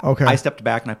table. Okay. I stepped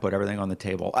back and I put everything on the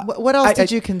table. What else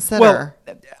did you consider?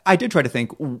 Well, I did try to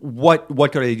think what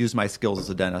could I use my skills as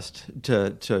a dentist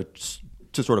to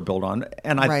sort of build on,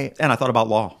 and I thought about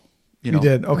law. You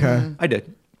did, okay. Mm-hmm. I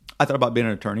did. I thought about being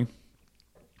an attorney,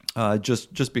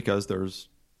 just because there's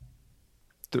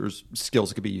skills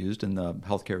that could be used in the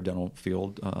healthcare dental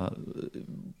field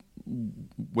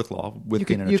with law, with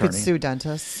being an attorney. You could sue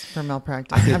dentists for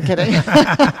malpractice. I'm kidding.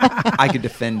 I could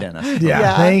defend dentists.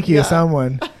 Yeah, thank you,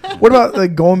 someone. What about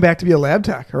like going back to be a lab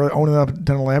tech or owning a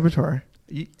dental laboratory?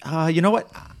 You know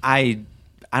what? I'm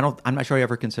not sure I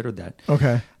ever considered that.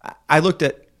 Okay.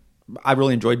 I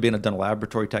really enjoyed being a dental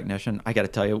laboratory technician. I got to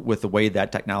tell you, with the way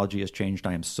that technology has changed,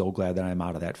 I am so glad that I'm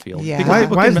out of that field. Yeah.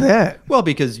 Why is that? Well,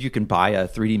 because you can buy a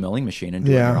 3D milling machine and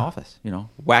do it in your office. You know,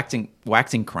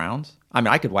 waxing crowns. I mean,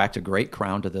 I could wax a great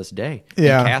crown to this day and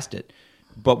cast it.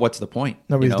 But what's the point?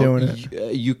 Nobody's doing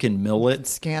it. You can mill it,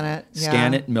 scan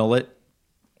it, mill it.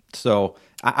 So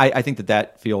I think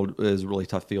that field is a really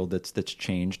tough field that's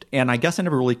changed. And I guess I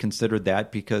never really considered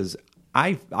that because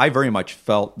I very much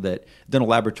felt that dental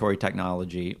laboratory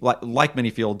technology, like many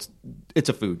fields, it's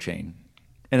a food chain.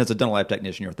 And as a dental lab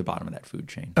technician, you're at the bottom of that food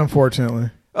chain. Unfortunately.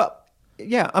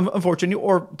 Unfortunately,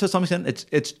 or to some extent,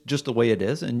 it's just the way it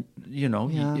is. And,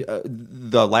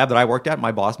 the lab that I worked at,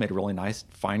 my boss made a really nice,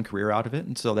 fine career out of it.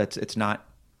 And so it's not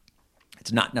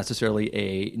necessarily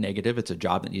a negative. It's a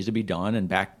job that needs to be done. And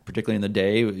back, particularly in the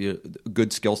day, a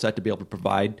good skill set to be able to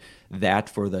provide that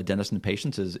for the dentist and the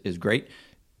patients is great.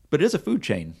 But it is a food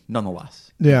chain,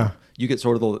 nonetheless. Yeah. You get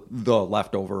sort of the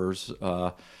leftovers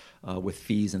with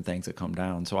fees and things that come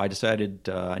down. So I decided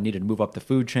I needed to move up the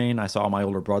food chain. I saw my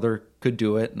older brother could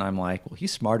do it, and I'm like, well,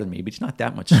 he's smarter than me, but he's not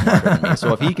that much smarter than me.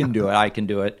 So if he can do it, I can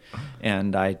do it.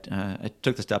 And I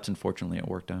took the steps, and fortunately, it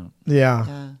worked out.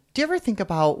 Yeah. Do you ever think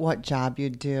about what job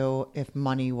you'd do if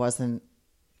money wasn't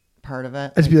part of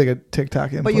it? I'd be like a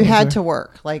TikTok influencer. But you had to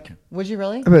work. Like, would you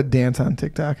really? I would dance on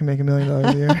TikTok and make $1 million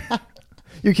a year.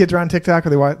 Your kids are on TikTok, or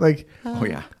they watch like? Oh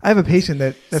yeah. I have a patient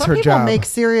that's her job. Some people make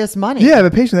serious money. Yeah, I have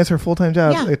a patient that's her full-time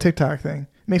job, like a TikTok thing.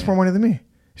 Makes more money than me.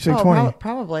 She's like 20.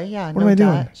 Probably, yeah. What am I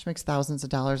doing? She makes thousands of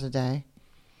dollars a day.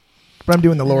 But I'm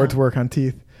doing the Lord's work on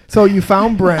teeth. So you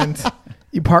found Brent.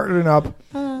 You partnered up.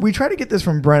 We try to get this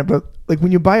from Brent, but like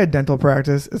when you buy a dental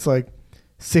practice, it's like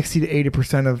 60 to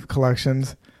 80% of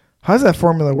collections. How does that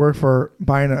formula work for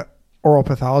buying an oral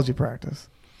pathology practice?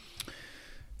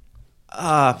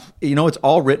 It's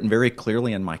all written very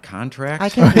clearly in my contract. I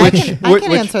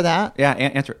can answer that. Yeah,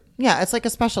 answer it. Yeah, it's like a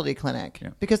specialty clinic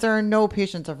because there are no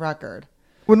patients of record.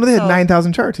 Well, no, they had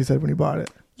 9,000 charts, he said, when he bought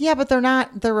it. Yeah, but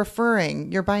they're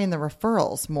referring. You're buying the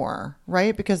referrals more,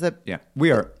 right? Because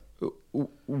we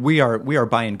are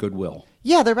buying goodwill.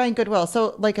 Yeah, they're buying goodwill.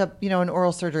 So like an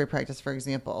oral surgery practice, for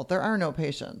example, there are no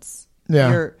patients.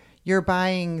 Yeah. You're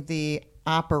buying the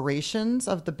operations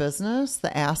of the business,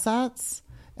 the assets,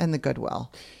 and the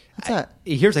goodwill. That's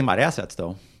it. Here's the thing about assets,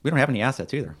 though. We don't have any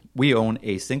assets either. We own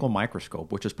a single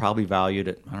microscope, which is probably valued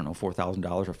at, I don't know,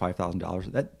 $4,000 or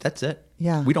 $5,000. That's it.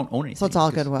 Yeah. We don't own anything. So it's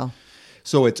all goodwill.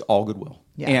 So it's all goodwill.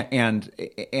 Yeah.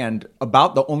 And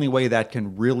about the only way that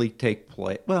can really take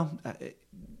place,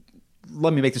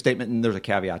 let me make the statement, and there's a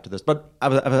caveat to this, but I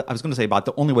was going to say about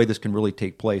the only way this can really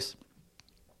take place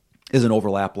is an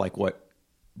overlap like what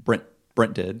Brent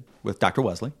did with Dr.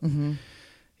 Wesley. Mm-hmm.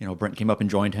 Brent came up and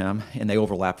joined him, and they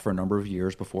overlapped for a number of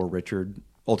years before Richard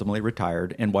ultimately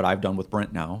retired. And what I've done with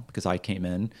Brent now, because I came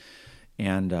in,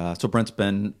 and so Brent's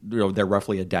been there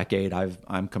roughly a decade.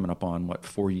 I'm coming up on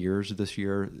 4 years this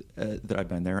year that I've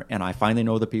been there, and I finally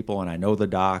know the people, and I know the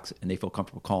docs, and they feel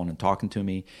comfortable calling and talking to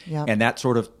me. Yep. And that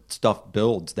sort of stuff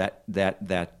builds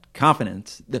that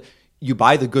confidence. You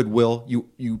buy the goodwill,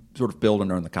 you sort of build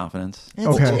and earn the confidence.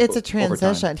 It's a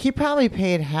transition. He probably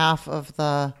paid half of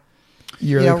the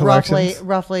yearly collections.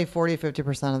 roughly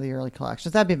 40-50% of the yearly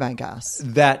collections. That'd be my guess.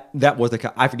 That was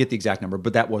I forget the exact number,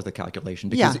 but that was the calculation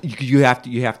because you have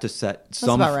to set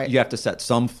some right. You have to set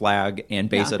some flag and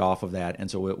base it off of that, and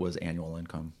so it was annual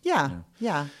income.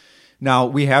 Yeah. Now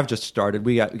we have just started.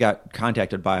 We got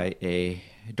contacted by a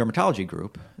dermatology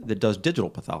group that does digital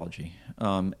pathology,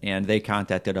 and they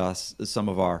contacted us. Some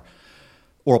of our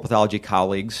oral pathology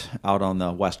colleagues out on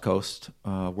the West Coast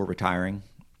were retiring.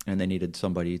 and they needed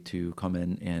somebody to come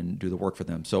in and do the work for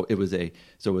them. So it was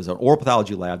an oral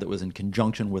pathology lab that was in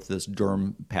conjunction with this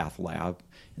derm path lab,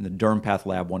 and the derm path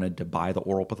lab wanted to buy the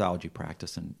oral pathology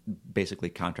practice and basically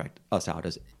contract us out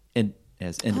as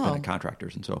independent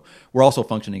contractors. And so we're also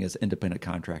functioning as independent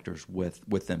contractors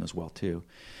with them as well too.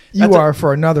 You are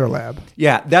for another lab.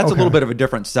 Yeah, that's a little bit of a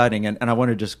different setting, and I want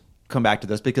to just come back to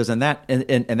this because in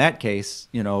that case,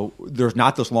 there's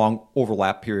not this long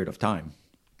overlap period of time.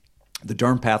 The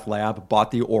derm path lab bought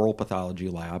the oral pathology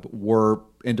lab. We're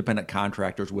independent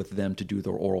contractors with them to do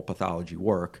their oral pathology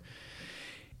work.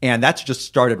 And that's just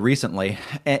started recently.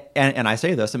 And I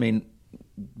say this, I mean,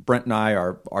 Brent and I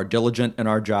are diligent in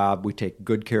our job. We take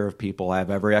good care of people. I have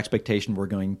every expectation we're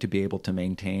going to be able to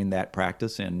maintain that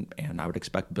practice, and I would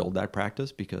expect build that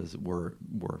practice because we're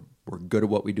good at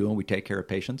what we do and we take care of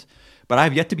patients. But I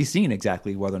have yet to be seen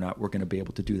exactly whether or not we're going to be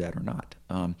able to do that or not.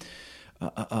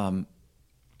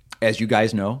 As you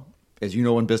guys know,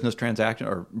 in business transaction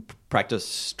or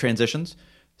practice transitions,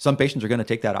 some patients are going to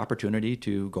take that opportunity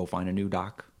to go find a new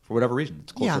doc for whatever reason.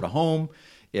 It's closer to home.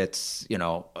 It's,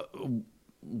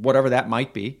 whatever that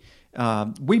might be.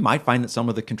 We might find that some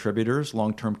of the contributors,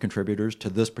 long-term contributors to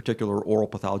this particular oral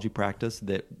pathology practice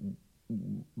that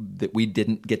we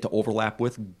didn't get to overlap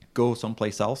with go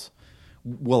someplace else.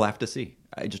 We'll have to see.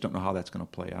 I just don't know how that's going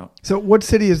to play out. So what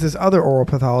city is this other oral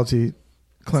pathology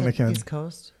clinic in? East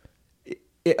Coast?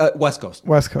 West Coast.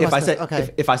 West Coast.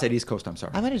 If I said East Coast, I'm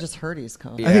sorry. I might have just heard East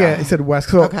Coast. Yeah. I think I said West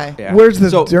Coast. Okay. Yeah. Where's the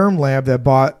derm lab that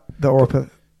bought the oral?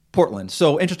 Portland.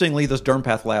 So interestingly, this derm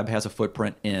path lab has a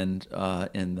footprint in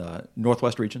the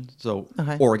Northwest region, so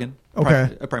Oregon,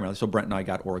 primarily. So Brent and I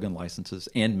got Oregon licenses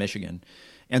and Michigan,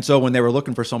 and so when they were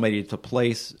looking for somebody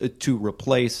to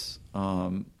replace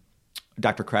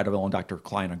Dr. Cradaville and Dr.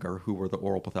 Kleininger, who were the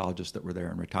oral pathologists that were there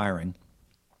and retiring,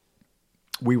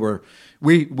 we were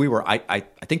I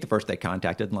think the first they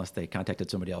contacted, unless they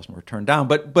contacted somebody else and were turned down,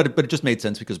 but it just made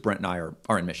sense because Brent and I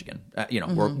are in Michigan.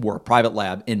 We're a private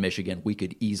lab in Michigan. We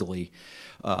could easily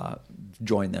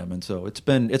join them, and so it's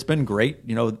been great.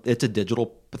 It's a digital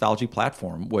pathology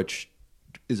platform, which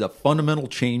is a fundamental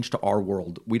change to our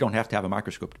world. We don't have to have a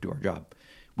microscope to do our job.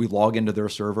 We log into their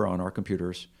server on our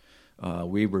computers.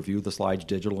 We review the slides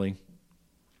digitally.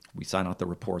 We sign out the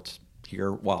reports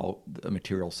here while the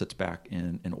material sits back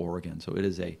in Oregon. So it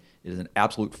is an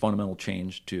absolute fundamental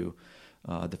change to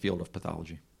the field of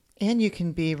pathology. And you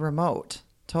can be remote,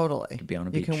 totally. You can be on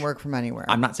a beach. You can work from anywhere.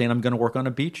 I'm not saying I'm going to work on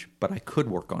a beach, but I could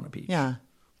work on a beach. Yeah.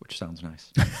 Which sounds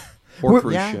nice. Or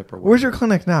cruise ship or whatever. Where's your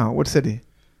clinic now? What city?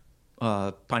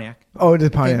 Pontiac. Oh, it is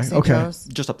Pontiac. Okay. Joe's.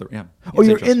 Just up there, yeah. Oh,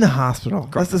 you're in the hospital.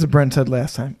 Correct. That's what Brent said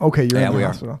last time. Okay, you're in the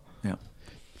hospital. Yeah.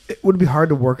 Would it be hard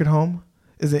to work at home?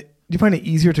 Do you find it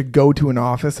easier to go to an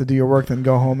office to do your work than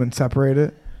go home and separate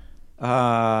it?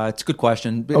 It's a good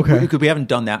question. Okay. Because we haven't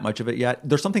done that much of it yet.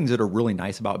 There's some things that are really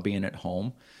nice about being at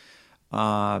home.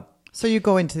 So you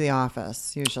go into the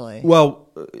office usually? Well,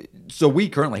 so we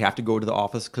currently have to go to the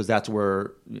office because that's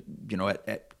where,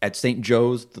 at St.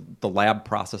 Joe's, the lab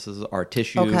processes our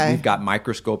tissue. Okay. We've got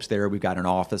microscopes there. We've got an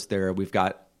office there. We've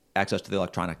got access to the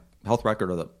electronic health record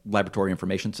or the laboratory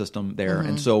information system there. Mm-hmm.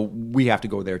 And so we have to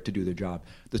go there to do the job.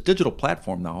 This digital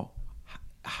platform now,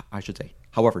 I should say,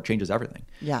 however, changes everything.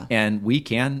 Yeah. And we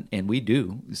can, and we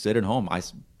do, sit at home. I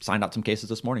signed out some cases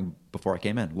this morning before I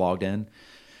came in, logged in,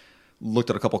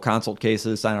 looked at a couple consult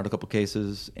cases, signed out a couple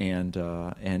cases, and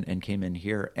came in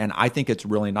here. And I think it's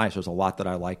really nice. There's a lot that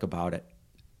I like about it.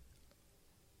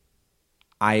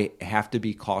 I have to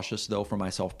be cautious, though, for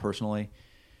myself personally,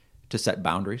 to set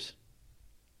boundaries,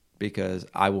 because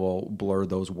I will blur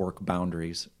those work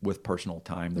boundaries with personal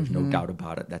time. There's no doubt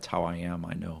about it. That's how I am,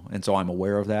 I know. And so I'm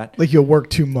aware of that. Like you'll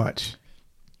work too much.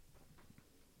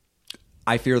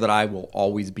 I fear that I will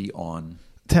always be on.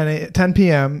 10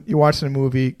 p.m., you're watching a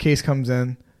movie, case comes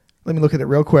in, let me look at it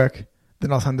real quick,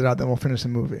 then I'll send it out, then we'll finish the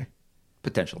movie.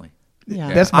 Potentially.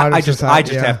 Yeah. That's my I just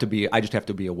have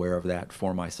to be aware of that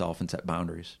for myself and set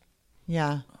boundaries.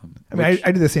 Yeah.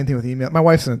 I do the same thing with email. My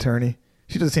wife's an attorney.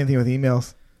 She does the same thing with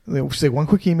emails. She's like, one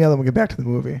quick email, then we'll get back to the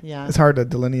movie. Yeah. It's hard to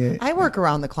delineate. I work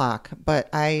around the clock, but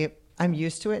I'm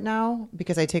used to it now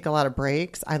because I take a lot of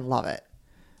breaks. I love it.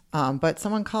 But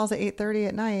someone calls at 8:30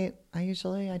 at night,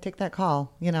 I take that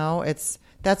call.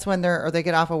 That's when they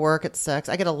get off of work at 6.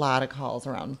 I get a lot of calls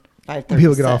around 5:30.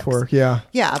 People get off work, yeah.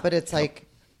 Yeah, but it's like,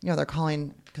 they're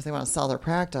calling because they want to sell their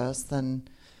practice. Then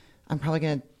I'm probably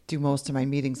going to do most of my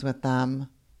meetings with them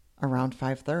around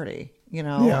 5:30.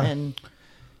 Yeah. And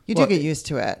you do get used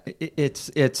to it. It's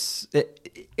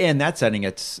in that setting.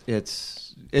 It's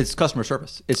customer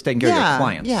service. It's taking care of your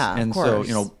clients. Yeah, and of course.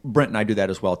 so Brent and I do that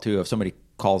as well too. If somebody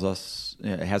calls us,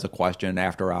 has a question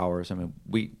after hours, I mean,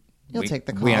 You'll take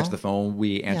the call. We answer the phone,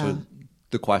 we answer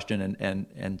the question,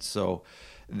 and so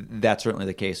that's certainly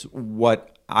the case.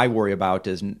 What I worry about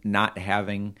is not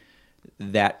having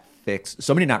that fix.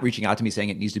 Somebody not reaching out to me saying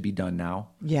it needs to be done now.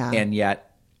 Yeah. And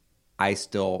yet I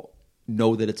still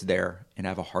know that it's there and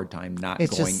have a hard time not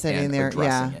it's going just sitting and there.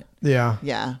 addressing it. Yeah.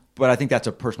 Yeah. But I think that's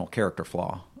a personal character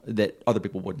flaw that other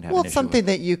people wouldn't have. Well, an it's issue something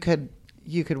with. that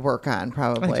you could work on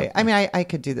probably. so. I mean, I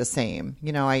could do the same.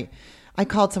 You know, I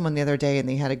called someone the other day and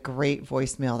they had a great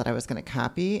voicemail that I was going to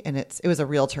copy, and it was a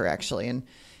realtor actually, and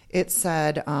it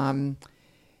said,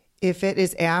 if it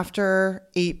is after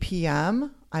 8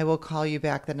 p.m., I will call you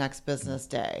back the next business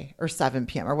day, or 7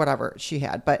 p.m. or whatever she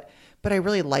had. But I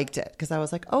really liked it because I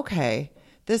was like, okay,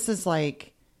 this is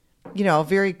like, you know,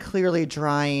 very clearly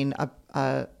drawing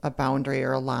a boundary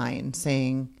or a line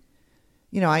saying,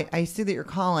 you know, I see that you're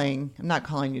calling. I'm not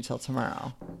calling you till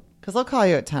tomorrow because I'll call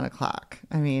you at 10 o'clock.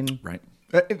 I mean, right.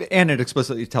 And it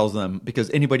explicitly tells them, because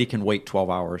anybody can wait 12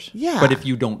 hours. Yeah. But if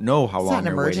you don't know how long an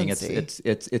you're waiting, emergency.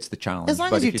 it's the challenge. As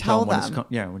long but as if you tell when them.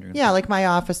 when you're Yeah, like my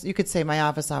office, you could say my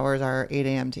office hours are 8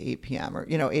 a.m. to 8 p.m. or,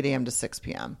 you know, 8 a.m. to 6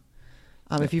 p.m.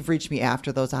 If you've reached me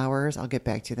after those hours, I'll get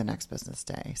back to you the next business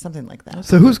day. Something like that.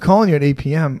 So who's calling you at 8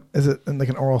 p.m.? Is it like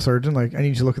an oral surgeon? Like, I need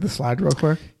you to look at the slide real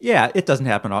quick? Yeah, it doesn't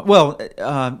happen. Well,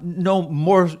 no,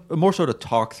 more so to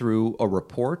talk through a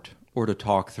report or to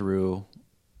talk through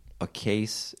a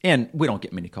case. And we don't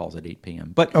get many calls at 8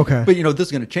 p.m. But you know, this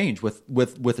is going to change with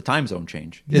the time zone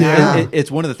change. Yeah.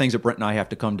 It's one of the things that Brent and I have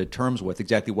to come to terms with,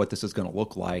 exactly what this is going to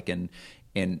look like and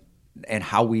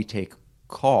how we take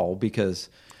call, because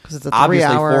it's a obviously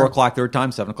 3-hour 4 o'clock their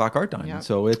time, 7 o'clock our time. Yeah.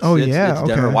 So it's okay.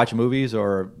 dinner, watching movies,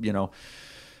 or, you know,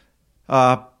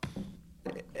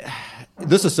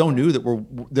 this is so new that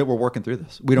we're working through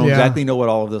this. We don't exactly know what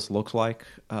all of this looks like,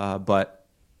 but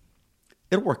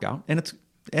it'll work out, and it's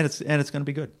going to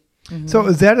be good. Mm-hmm. So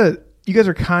is that you guys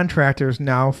are contractors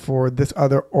now for this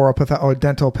other oral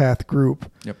dental path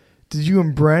group? Yep. Did you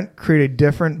and Brent create a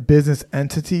different business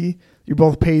entity you're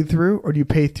both paid through, or do you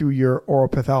pay through your oral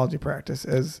pathology practice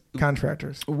as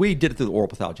contractors? We did it through the oral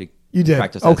pathology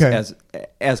practice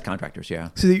as contractors, yeah.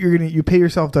 So that you pay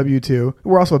yourself W-2.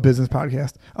 We're also a business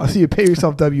podcast. So you pay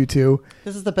yourself W-2.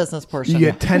 This is the business portion.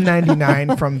 You get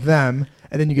 1099 from them,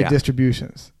 and then you get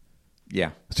distributions.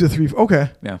 Yeah. So 3. Okay.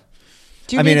 Yeah.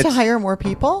 Do you need to hire more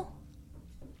people?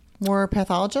 More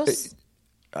pathologists?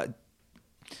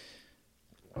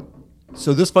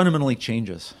 So this fundamentally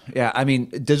changes. Yeah, I mean,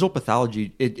 digital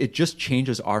pathology, it just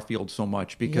changes our field so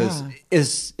much, because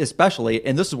especially,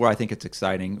 and this is where I think it's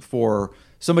exciting, for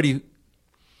somebody,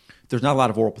 there's not a lot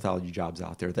of oral pathology jobs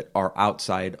out there that are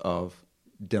outside of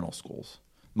dental schools.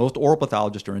 Most oral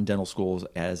pathologists are in dental schools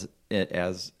as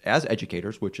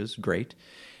educators, which is great.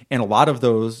 And a lot of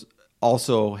those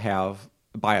also have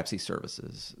biopsy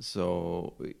services.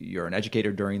 So you're an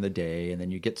educator during the day, and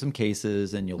then you get some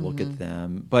cases and you look at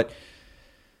them. But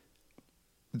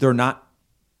they're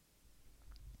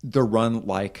run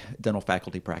like dental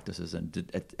faculty practices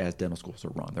and as dental schools are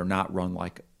run. They're not run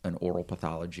like an oral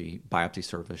pathology biopsy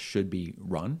service should be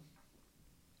run.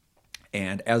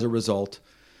 And as a result,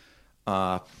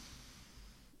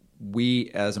 we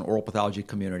as an oral pathology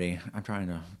community, I'm trying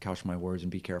to couch my words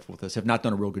and be careful with this, have not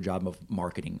done a real good job of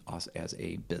marketing us as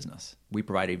a business. We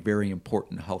provide a very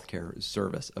important healthcare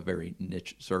service, a very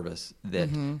niche service that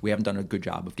we haven't done a good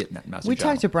job of getting that message out. We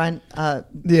talked to Brent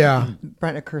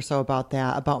Accurso about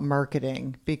that, about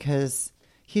marketing, because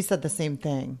he said the same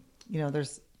thing. You know,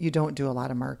 you don't do a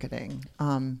lot of marketing.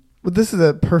 Well, this is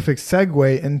a perfect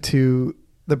segue into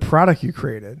the product you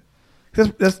created.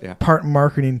 That's part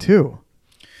marketing too.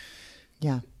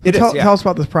 Yeah. Tell us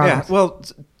about this product. Yeah. Well,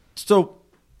 so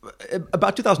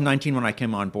about 2019, when I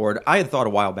came on board, I had thought a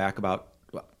while back about,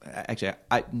 actually,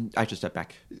 I should step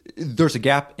back. There's a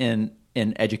gap in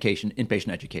education, inpatient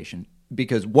education,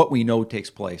 because what we know takes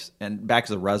place, and back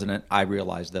as a resident, I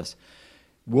realized this.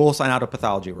 We'll sign out a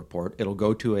pathology report. It'll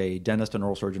go to a dentist, an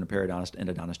oral surgeon, a periodontist,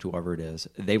 endodontist, whoever it is.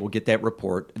 They will get that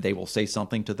report. They will say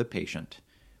something to the patient,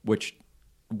 which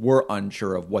we're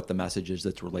unsure of what the message is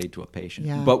that's related to a patient.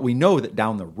 Yeah. But we know that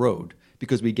down the road,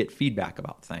 because we get feedback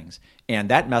about things, and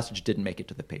that message didn't make it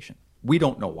to the patient. We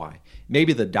don't know why.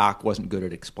 Maybe the doc wasn't good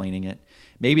at explaining it.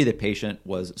 Maybe the patient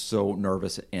was so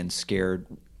nervous and scared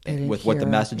with what the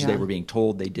message they were being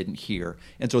told they didn't hear.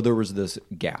 And so there was this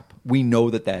gap. We know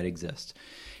that exists.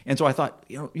 And so I thought,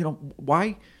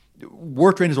 why?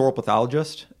 We're trained as oral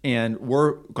pathologists, and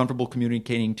we're comfortable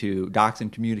communicating to docs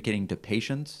and communicating to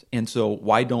patients. And so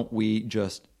why don't we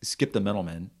just skip the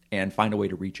middleman and find a way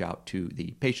to reach out to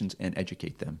the patients and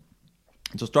educate them?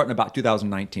 So starting about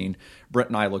 2019, Brent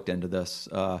and I looked into this.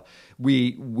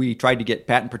 We tried to get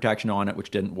patent protection on it,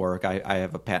 which didn't work. I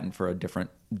have a patent for a different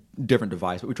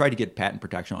device, but we tried to get patent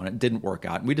protection on it. It didn't work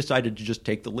out. And we decided to just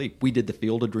take the leap. We did the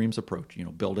Field of Dreams approach,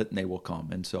 build it and they will come.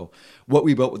 And so what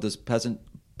we built with this patient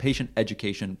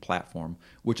education platform,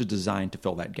 which is designed to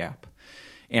fill that gap.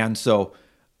 And so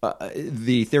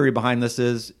the theory behind this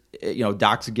is,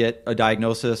 docs get a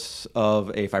diagnosis of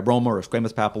a fibroma or a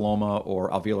squamous papilloma or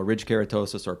alveolar ridge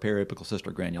keratosis or periapical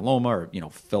cystic granuloma or,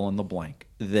 fill in the blank.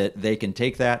 That they can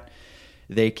take that,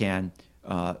 they can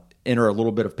enter a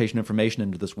little bit of patient information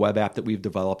into this web app that we've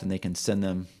developed, and they can send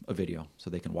them a video so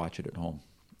they can watch it at home.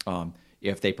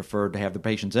 If they prefer to have the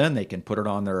patients in, they can put it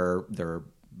on their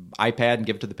iPad and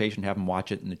give it to the patient, have them watch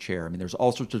it in the chair. I mean, there's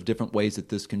all sorts of different ways that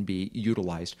this can be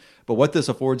utilized. But what this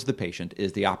affords the patient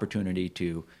is the opportunity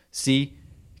to see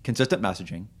consistent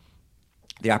messaging,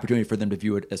 the opportunity for them to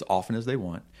view it as often as they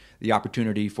want, the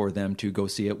opportunity for them to go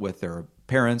see it with their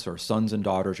parents or sons and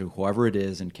daughters or whoever it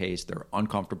is in case they're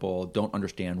uncomfortable, don't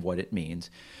understand what it means,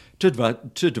 to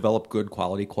develop good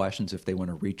quality questions if they want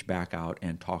to reach back out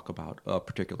and talk about a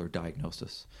particular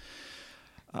diagnosis.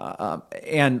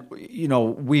 And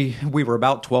we were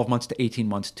about 12 months to 18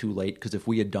 months too late, because if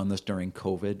we had done this during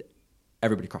COVID,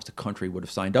 everybody across the country would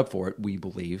have signed up for it, we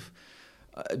believe,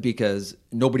 because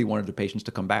nobody wanted their patients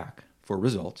to come back for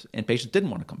results, and patients didn't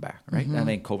want to come back, right? Mm-hmm. I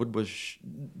mean,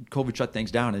 COVID shut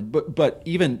things down, but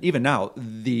even now,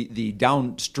 the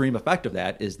downstream effect of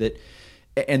that is that,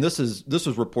 and this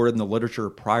was reported in the literature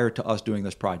prior to us doing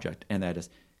this project, and that is,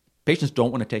 patients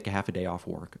don't want to take a half a day off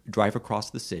work, drive across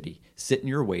the city, sit in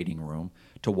your waiting room,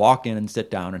 to walk in and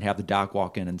sit down and have the doc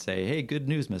walk in and say, "Hey, good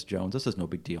news, Miss Jones, this is no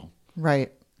big deal."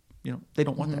 Right. They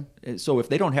don't want that. So if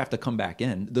they don't have to come back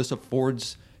in, this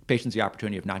affords patients the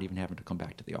opportunity of not even having to come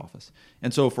back to the office.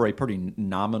 And so for a pretty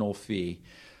nominal fee,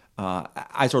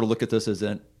 I sort of look at this as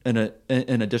an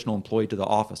additional employee to the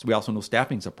office. We also know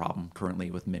staffing is a problem currently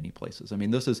with many places. I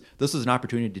mean, this is an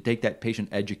opportunity to take that patient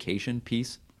education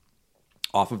piece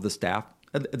off of the staff,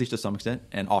 at least to some extent,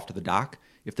 and off to the doc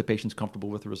if the patient's comfortable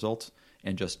with the results,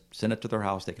 and just send it to their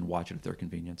house. They can watch it at their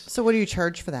convenience. So what do you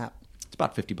charge for that? It's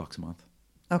about $50 a month.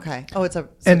 Okay. Oh, it's a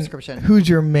subscription. And who's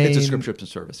your main It's a subscription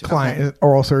service. Yeah. client?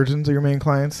 Oral surgeons are your main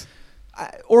clients?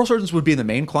 Oral surgeons would be the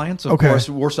main clients. Of course,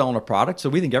 we're selling a product, so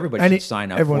we think everybody should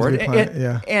sign up for it.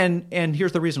 And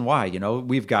here's the reason why.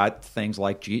 We've got things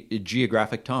like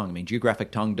geographic tongue. I mean,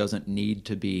 geographic tongue doesn't need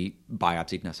to be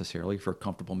biopsied necessarily for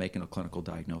comfortable making a clinical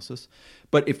diagnosis.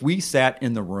 But if we sat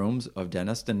in the rooms of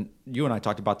dentists, and you and I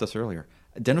talked about this earlier,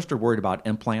 dentists are worried about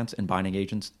implants and binding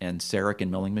agents and CEREC and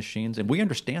milling machines, and we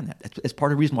understand that. It's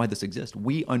part of the reason why this exists.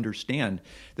 We understand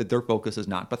that their focus is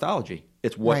not pathology.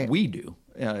 It's what we do.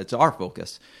 It's our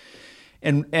focus.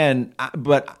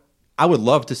 But I would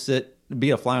love to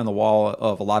be a fly on the wall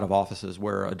of a lot of offices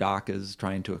where a doc is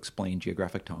trying to explain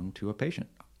geographic tongue to a patient.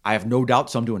 I have no doubt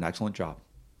some do an excellent job.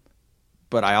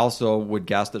 But I also would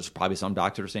guess there's probably some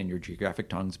doctors are saying your geographic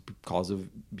tongue's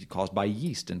caused by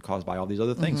yeast and caused by all these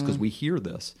other things, because we hear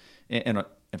this. And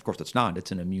of course it's not.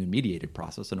 It's an immune-mediated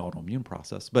process, an autoimmune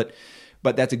process. But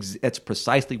that's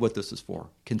precisely what this is for.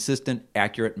 Consistent,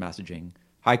 accurate messaging,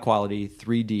 high-quality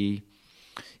 3D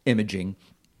imaging.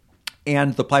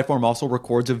 And the platform also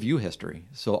records a view history.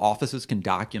 So offices can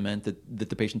document that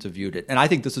the patients have viewed it. And I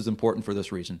think this is important for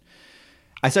this reason.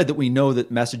 I said that we know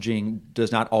that messaging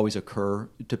does not always occur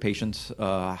to patients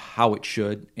how it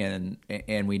should, and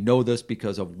we know this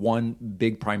because of one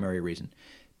big primary reason.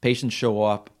 Patients show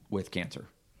up with cancer,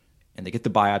 and they get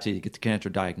the biopsy, they get the cancer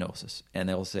diagnosis, and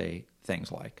they'll say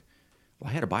things like,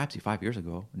 "Well, I had a biopsy 5 years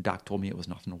ago, and doc told me it was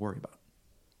nothing to worry about."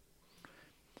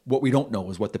 What we don't know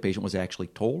is what the patient was actually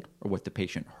told, or what the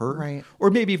patient heard,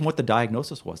 or maybe even what the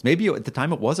diagnosis was. Maybe at the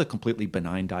time it was a completely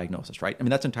benign diagnosis, right? I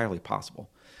mean, that's entirely possible.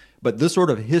 But this sort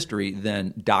of history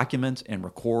then documents and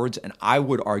records, and I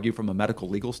would argue from a medical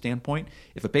legal standpoint,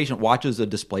 if a patient watches a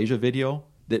dysplasia video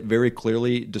that very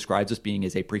clearly describes this being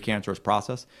as a precancerous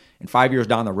process, and 5 years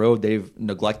down the road they've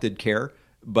neglected care,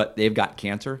 but they've got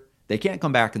cancer, they can't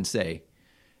come back and say,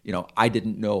 I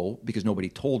didn't know because nobody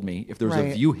told me, if there's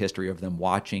a view history of them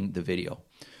watching the video.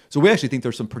 So we actually think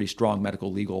there's some pretty strong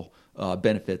medical legal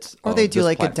benefits. Or they do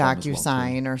like a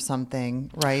DocuSign or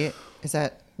something, right? Is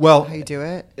that how you do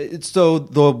it? So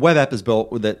the web app is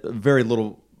built with that very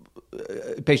little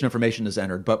patient information is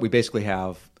entered, but we basically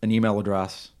have an email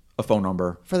address, a phone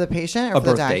number. For the patient or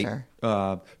for the doctor?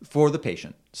 For the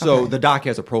patient. So the doc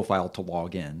has a profile to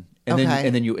log in. And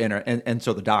then you enter, and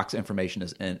so the doc's information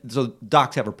is in. So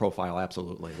docs have a profile,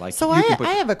 absolutely. I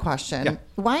have a question. Yeah.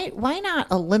 Why not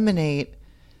eliminate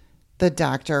the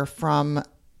doctor from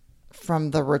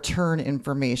from the return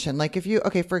information? Like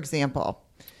for example,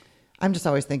 I'm just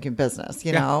always thinking business,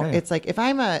 you know, it's like if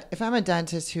I'm a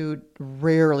dentist who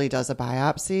rarely does a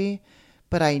biopsy,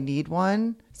 but I need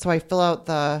one. So I fill out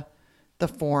the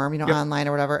form, you know, online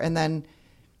or whatever, and then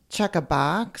check a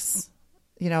box,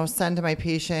 you know, send to my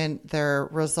patient their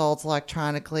results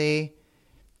electronically,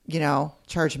 you know,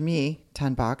 charge me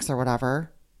 $10 or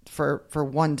whatever for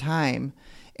one time.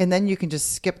 And then you can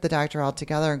just skip the doctor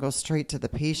altogether and go straight to the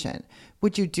patient.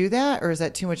 Would you do that, or is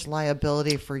that too much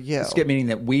liability for you? Skip meaning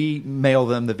that we mail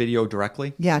them the video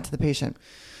directly? Yeah, to the patient.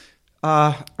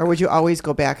 Or would you always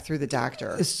go back through the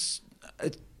doctor? Because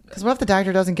what if the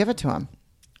doctor doesn't give it to him?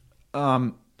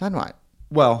 Then what?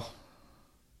 Well,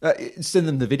 send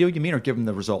them the video, you mean, or give them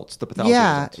the results, the pathology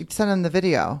results? Yeah, send them the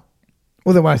video.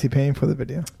 Well, then why is he paying for the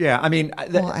video? Yeah, I mean... I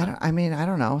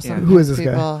don't know. Who is this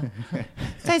guy?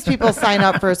 Sometimes people sign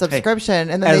up for a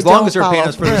subscription and then as long as they're paying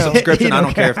us for the subscription, I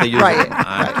don't care if they use it.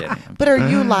 I'm kidding. But are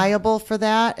you liable for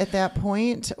that at that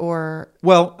point, or?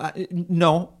 Well,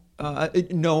 no.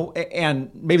 No,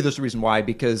 and maybe there's a reason why,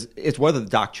 because it's whether the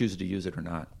doc chooses to use it or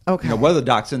not. Okay. You know, whether the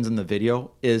doc sends in the video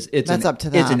that's up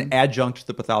to them. It's an adjunct to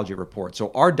the pathology report.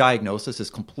 So our diagnosis is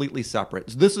completely separate.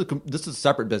 This is a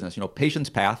separate business. You know,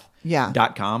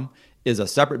 patientspath.com is a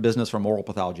separate business from oral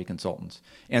pathology consultants.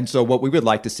 And so what we would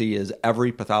like to see is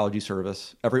every oral pathology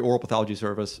service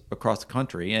across the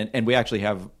country, and we actually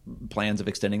have plans of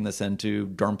extending this into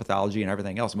derm pathology and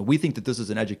everything else. I mean, we think that this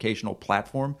is an educational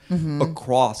platform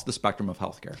across the spectrum of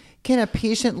healthcare. Can a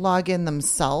patient log in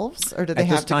themselves, or do they At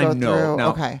have this to time, go no. through? Now,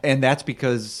 okay. And that's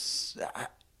because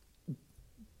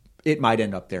it might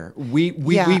end up there. We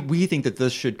think that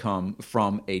this should come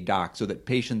from a doc so that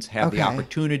patients have the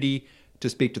opportunity to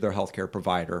speak to their healthcare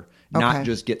provider, not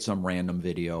just get some random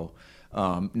video,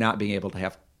 not being able to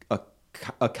have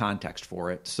a context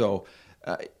for it. So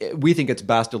we think it's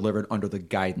best delivered under the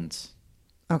guidance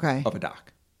of a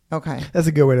doc. Okay. That's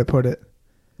a good way to put it.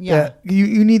 Yeah.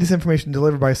 You need this information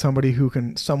delivered by somebody who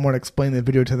can somewhat explain the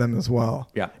video to them as well.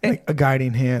 Yeah. Like a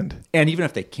guiding hand. And even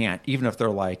if they can't, even if they're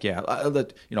like, one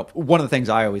of the things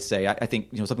I always say, I think,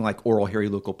 something like oral hairy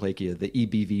leukoplakia, the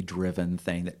EBV driven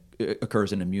thing that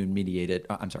occurs in immune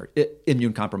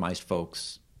compromised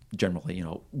folks generally,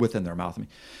 within their mouth. I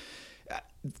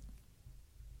mean,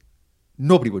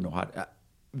 nobody would know how to,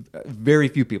 very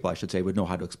few people, I should say, would know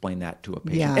how to explain that to a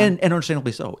patient. And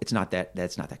understandably so. That's not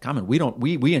that common.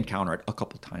 We encounter it a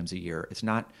couple times a year. It's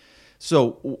not.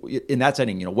 So in that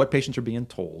setting, what patients are being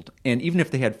told, and even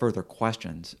if they had further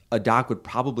questions, a doc would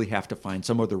probably have to find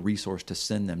some other resource to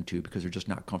send them to because they're just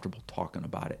not comfortable talking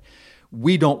about it.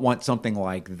 We don't want something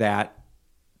like that.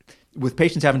 With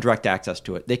patients having direct access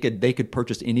to it, they could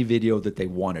purchase any video that they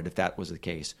wanted if that was the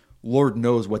case. Lord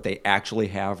knows what they actually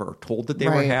have or are told that they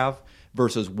would have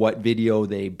versus what video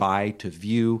they buy to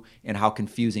view and how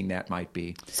confusing that might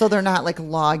be. So they're not like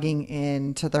logging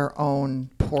in to their own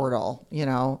portal,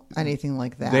 anything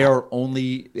like that. They are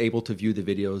only able to view the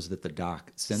videos that the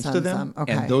doc sends to them.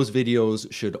 Okay. And those videos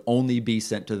should only be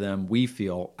sent to them, we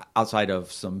feel, outside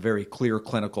of some very clear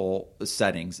clinical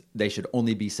settings, they should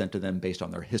only be sent to them based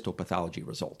on their histopathology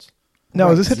results.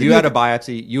 No, you had a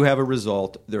biopsy, you have a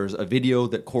result, there's a video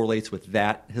that correlates with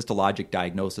that histologic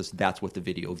diagnosis, that's what the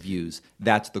video views.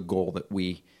 That's the goal that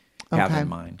we have in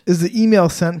mind. Is the email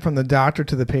sent from the doctor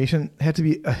to the patient have to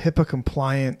be a HIPAA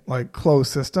compliant,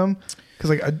 closed system?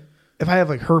 Because if I have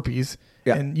herpes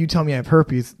and you tell me I have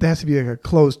herpes, that has to be a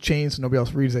closed chain so nobody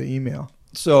else reads that email.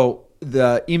 So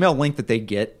the email link that they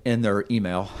get in their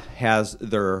email has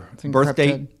their birth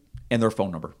date and their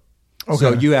phone number. Okay.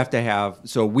 So you have to have.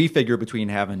 So we figure between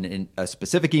having a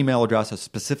specific email address, a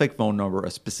specific phone number, a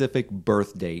specific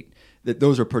birth date, that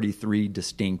those are three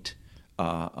distinct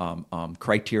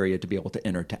criteria to be able to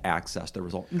enter to access the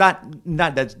result. Not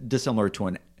that's dissimilar to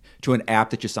an app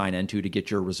that you sign into to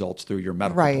get your results through your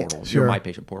medical portal, your My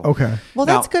Patient portal. Okay. Well,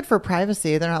 that's good for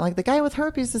privacy. They're not like the guy with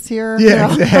herpes is here.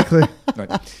 Yeah, exactly.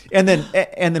 Right. And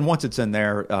then once it's in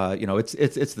there,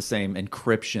 it's the same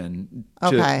encryption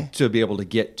to be able to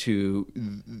get to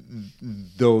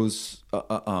those.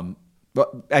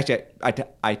 But actually,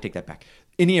 I take that back.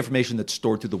 Any information that's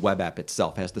stored through the web app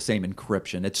itself has the same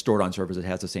encryption. It's stored on servers. It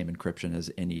has the same encryption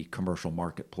as any commercial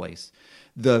marketplace.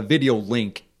 The video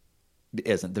link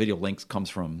isn't. The video links comes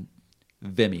from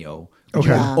Vimeo. But you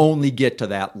can only get to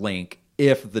that link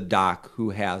if the doc who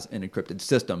has an encrypted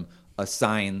system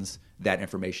assigns that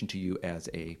information to you as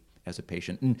a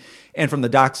patient. And from the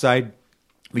doc side,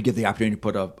 we give the opportunity to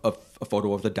put a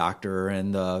photo of the doctor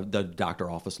and the doctor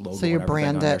office logo. So you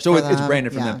brand it. So it's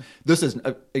branded from them. This is,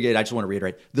 again, I just want to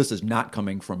reiterate, this is not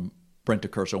coming from Brent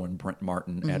and Brent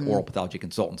Martin at Oral Pathology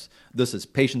Consultants. This is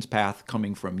Patient's Path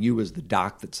coming from you as the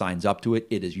doc that signs up to it.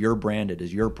 It is your brand. It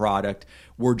is your product.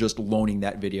 We're just loaning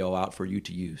that video out for you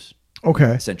to use.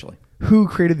 Okay. Essentially. Who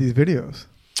created these videos?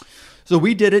 So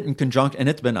we did it in conjunction, and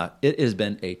it has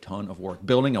been a ton of work.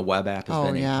 Building a web app has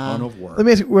been a ton of work. Let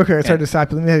me ask you, okay, sorry to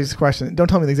stop you. Let me ask you this question. Don't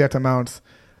tell me the exact amounts.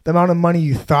 The amount of money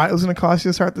you thought it was going to cost you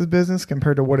to start this business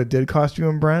compared to what it did cost you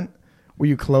and Brent, were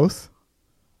you close?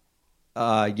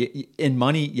 In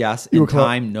money, yes. In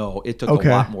time, no. It took a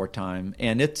lot more time,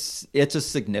 and it's a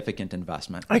significant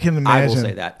investment. I can imagine. I will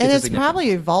say that, and it's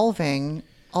probably evolving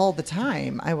all the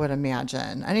time. I would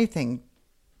imagine anything,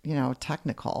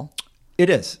 technical. It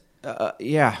is.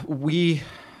 It's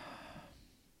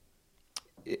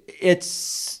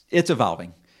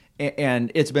evolving,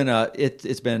 and it's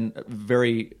been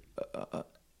very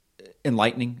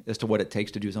enlightening as to what it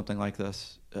takes to do something like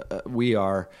this.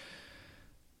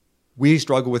 We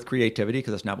struggle with creativity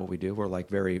because that's not what we do. We're like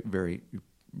very, very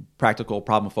practical,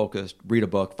 problem focused, read a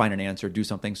book, find an answer, do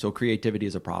something. So creativity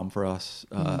is a problem for us.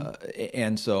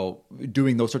 And so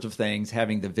doing those sorts of things,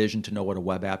 having the vision to know what a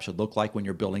web app should look like when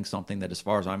you're building something that, as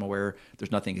far as I'm aware,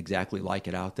 there's nothing exactly like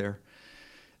it out there.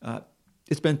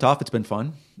 It's been tough. It's been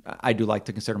fun. I do like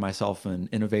to consider myself an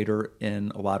innovator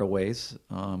in a lot of ways.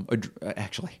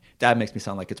 Actually, that makes me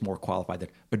sound like it's more qualified than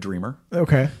a dreamer.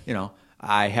 Okay.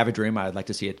 I have a dream. I'd like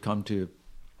to see it come to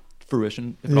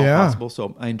fruition if at all possible.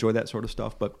 So I enjoy that sort of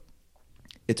stuff, but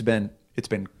it's been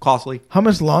costly. How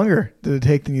much longer did it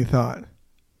take than you thought?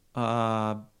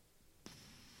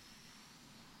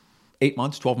 8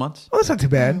 months, 12 months. Oh, that's not too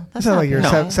bad. No, that's not like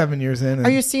you're 7 years in.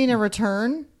 Are you seeing a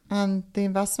return on the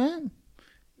investment?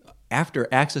 After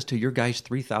access to your guys'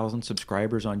 3,000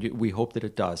 subscribers on you, we hope that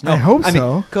it does. No, I hope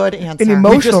so. Good answer. An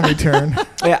emotional return.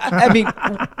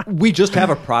 We just have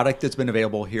a product that's been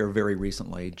available here very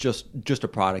recently. Just a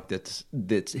product that's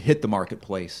hit the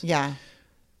marketplace. Yeah.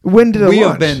 When did it launch? We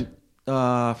have been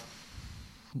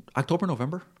October,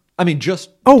 November. Oh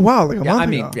wow, like a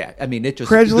month ago. It just.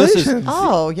 Congratulations.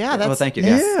 That's. Thank you.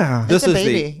 Yeah. This is a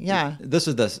baby. This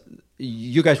is the.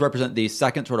 You guys represent the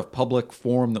second sort of public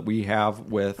forum that we have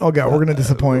with. Oh God, we're going to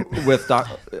disappoint. With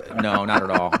no, not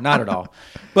at all, not at all.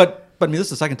 But this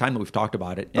is the second time that we've talked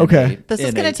about it. This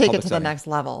is going to take it to the next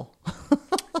level.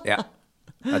 Yeah,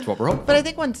 that's what we're hoping. But I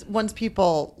think once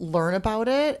people learn about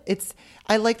it,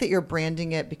 I like that you're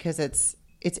branding it because it's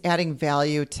adding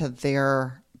value to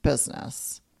their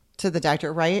business, to the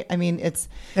doctor, right? it's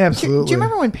absolutely. Do you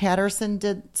remember when Patterson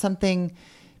did something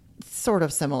sort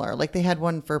of similar? Like they had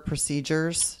one for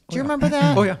procedures. Do you remember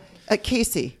that? Oh yeah. At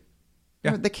Casey.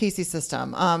 Yeah. The Casey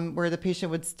system, where the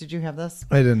patient would. Did you have this?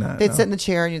 I did not. They'd sit in the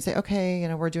chair and you'd say,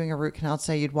 "Okay, we're doing a root canal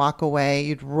today." You'd walk away.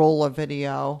 You'd roll a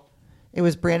video. It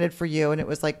was branded for you, and it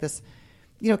was like this,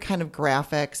 kind of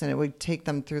graphics, and it would take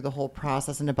them through the whole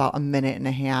process in about a minute and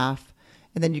a half,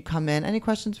 and then you come in. Any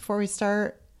questions before we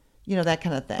start? That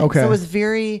kind of thing. Okay. So it was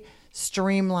very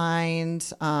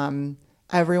streamlined.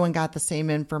 Everyone got the same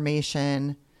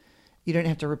information. You didn't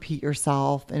have to repeat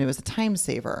yourself, and it was a time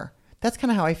saver. That's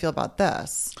kind of how I feel about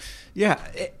this. Yeah,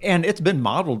 and it's been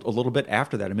modeled a little bit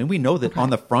after that. We know that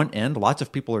on the front end, lots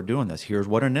of people are doing this. Here's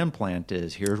what an implant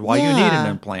is. Here's why you need an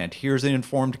implant. Here's an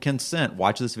informed consent.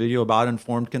 Watch this video about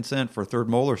informed consent for third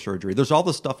molar surgery. There's all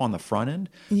this stuff on the front end,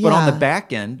 but on the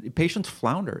back end, patients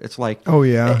flounder. It's like, oh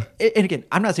yeah. And again,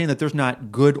 I'm not saying that there's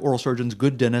not good oral surgeons,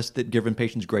 good dentists that give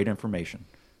patients great information.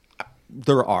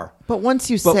 There are. But once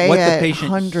you say it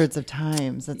hundreds of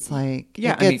times, it's like,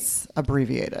 it gets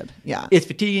abbreviated. Yeah. It's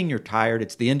fatiguing. You're tired.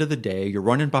 It's the end of the day. You're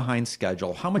running behind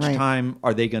schedule. How much time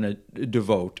are they going to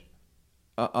devote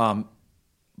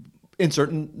in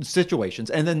certain situations?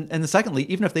 And then secondly,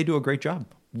 even if they do a great job,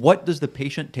 what does the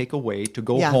patient take away to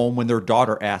go home when their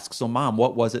daughter asks, "So Mom,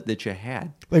 what was it that you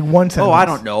had?" Like one sentence. Oh, I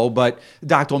don't know, but the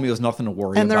doc told me it was nothing to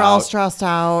worry about. And they're all stressed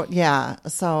out. Yeah.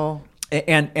 So...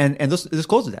 And this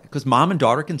closes that because mom and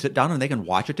daughter can sit down and they can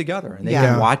watch it together, and they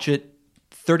can watch it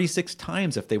 36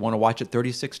 times if they want to watch it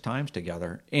 36 times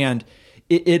together. And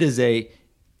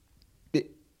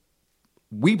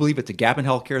we believe it's a gap in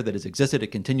healthcare that has existed.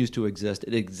 It continues to exist.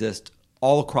 It exists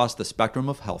all across the spectrum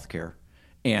of healthcare,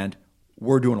 and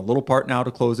we're doing a little part now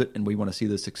to close it, and we want to see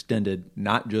this extended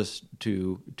not just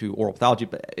to oral pathology,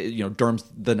 but derm's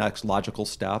the next logical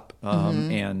step,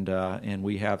 and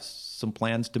we have some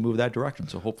plans to move that direction.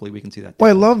 So hopefully we can see that. Well,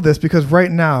 I love this because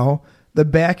right now the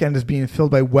back end is being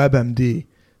filled by WebMD.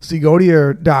 So you go to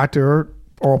your doctor or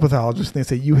oral pathologist, and they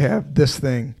say you have this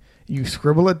thing. You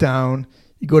scribble it down.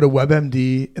 You go to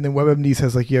WebMD, and then WebMD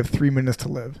says you have 3 minutes to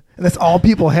live, and that's all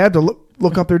people have to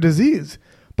look up their disease.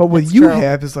 But what you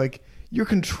have is you're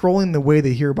controlling the way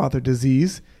they hear about their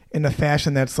disease, in a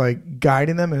fashion that's like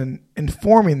guiding them and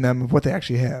informing them of what they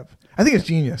actually have. I think it's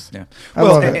genius. Yeah. I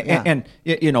love it. And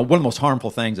you know, one of the most harmful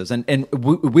things is, and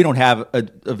we don't have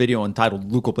a video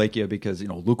entitled leukoplakia because, you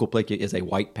know, leukoplakia is a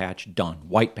white patch done.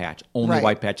 White patch. Only Right.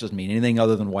 white patch doesn't mean anything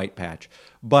other than white patch.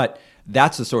 But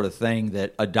that's the sort of thing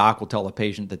that a doc will tell a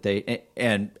patient that they,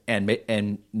 and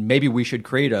maybe we should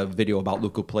create a video about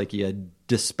leukoplakia,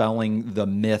 dispelling the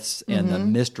myths and the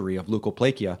mystery of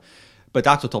leukoplakia. But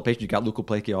docs will tell patients you got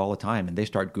leukoplakia all the time, and they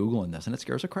start Googling this, and it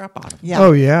scares the crap out of them. Yeah.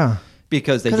 Oh, yeah.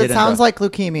 Because it sounds like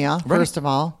leukemia, first of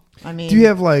all. I mean, do you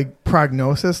have like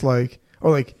prognosis, like,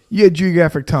 or like you had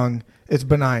geographic tongue, it's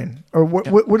benign, or what?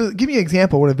 Yeah. What give me an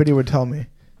example what a video would tell me.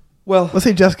 Well, Let's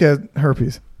say Jessica has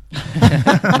herpes.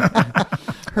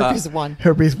 herpes 1.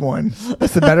 Herpes 1.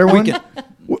 That's the better one.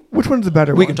 Which one's the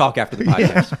better one? We can talk after the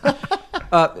podcast.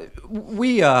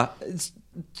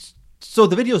 So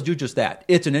the videos do just that.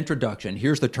 It's an introduction.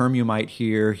 Here's the term you might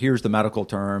hear. Here's the medical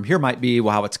term. Here might be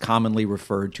how it's commonly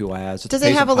referred to as. Does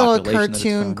it have a little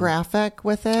cartoon graphic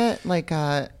with it? Like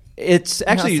it's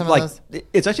actually those?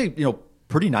 it's actually, you know,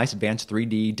 pretty nice advanced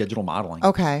 3D digital modeling.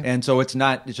 Okay. And so it's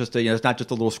not just a, you know, it's not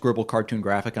just a little scribble cartoon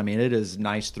graphic. I mean, it is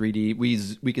nice 3D.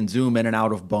 We can zoom in and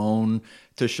out of bone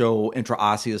to show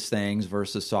intraosseous things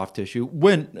versus soft tissue.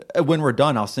 When we're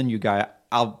done, I'll send you guys.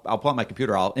 I'll pull out my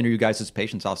computer. I'll enter you guys as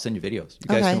patients. I'll send you videos. You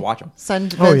guys can watch them.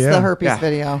 Send Vince the herpes Yeah.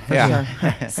 video for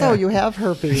sure. So you have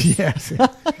herpes. Yes.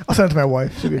 I'll send it to my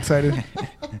wife. She'll be excited.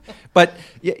 But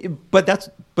that's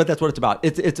what it's about.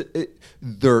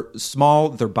 They're small,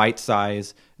 they're bite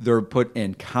size, they're put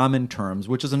in common terms,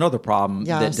 which is another problem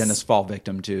that dentists fall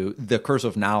victim to. The curse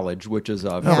of knowledge, which is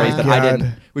a phrase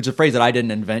that I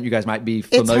didn't invent. You guys might be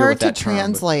familiar with that term. It's hard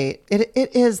to translate.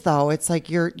 It is though. It's like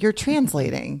you're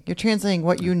translating. You're translating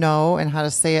what you know and how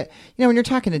to say it. You know, when you're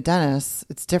talking to dentists,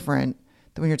 it's different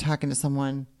than when you're talking to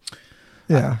someone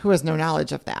who has no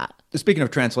knowledge of that. Speaking of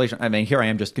translation, I mean, here I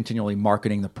am just continually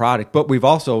marketing the product, but we've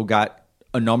also got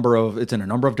it's in a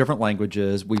number of different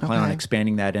languages. We plan on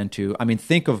expanding that into, I mean,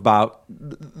 think about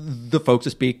the folks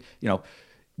that speak, you know,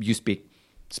 you speak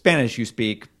Spanish, you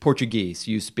speak Portuguese,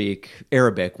 you speak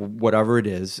Arabic, whatever it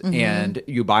is, and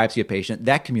you biopsy a patient.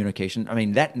 That communication, I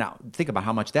mean, now think about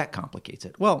how much that complicates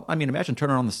it. Well, I mean, imagine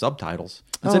turning on the subtitles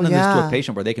and sending this to a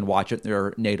patient where they can watch it in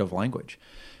their native language.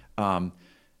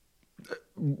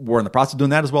 We're in the process of doing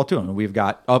that as well too. I mean, we've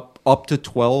got up to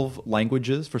 12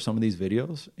 languages for some of these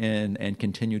videos, and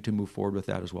continue to move forward with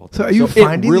that as well too. So are you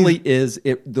finding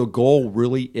the goal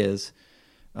really is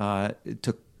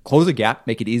to close a gap,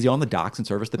 make it easy on the docs, and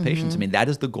service the patients. I mean, that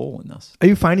is the goal in this. Are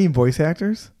you finding voice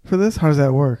actors for this? How does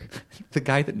that work? The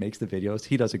guy that makes the videos,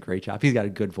 he does a great job. He's got a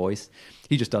good voice.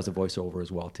 He just does a voiceover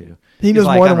as well too. He knows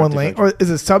more than one language, or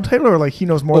is it subtitled, or like he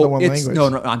knows more than one language?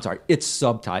 No, I'm sorry. It's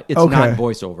subtitled. It's not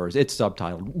voiceovers. It's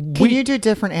subtitled. Can you do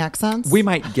different accents? We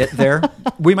might get there.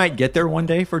 We might get there one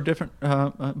day for different.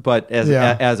 But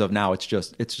as of now, it's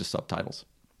just subtitles.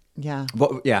 Yeah.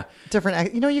 Well, yeah.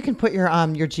 Different. You know, you can put your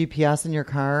GPS in your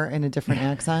car in a different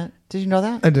accent. Did you know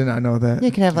that? I did not know that. You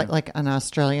can have like an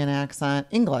Australian accent,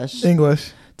 English.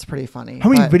 It's pretty funny. How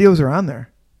many videos are on there?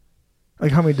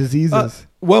 Like how many diseases?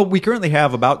 Well, we currently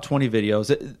have about 20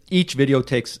 videos. Each video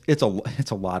takes it's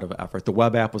a lot of effort. The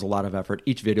web app was a lot of effort.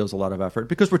 Each video is a lot of effort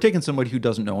because we're taking somebody who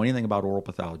doesn't know anything about oral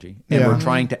pathology and we're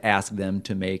trying to ask them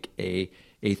to make a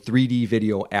 3D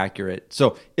video accurate.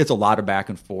 So it's a lot of back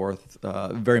and forth,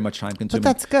 very much time consuming. But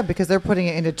that's good because they're putting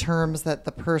it into terms that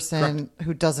the person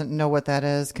who doesn't know what that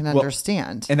is can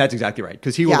understand. And that's exactly right.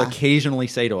 Because he will occasionally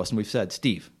say to us, and we've said,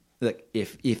 Steve, like,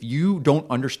 if you don't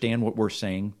understand what we're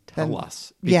saying, tell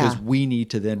us because we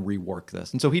need to then rework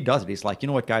this. And so he does it. He's like, you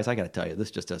know what, guys, I got to tell you, this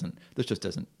just doesn't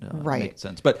make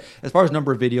sense. But as far as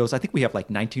number of videos, I think we have like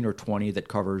 19 or 20 that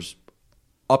covers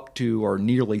up to or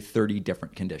nearly 30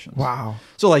 different conditions. Wow.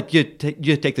 So like you take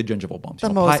the gingival bumps. The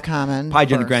most common.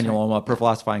 Pyogenic granuloma, peripheral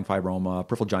ossifying fibroma,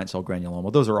 peripheral giant cell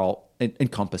granuloma. Those are all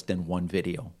encompassed in one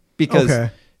video because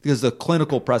the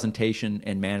clinical presentation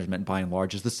and management by and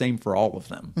large is the same for all of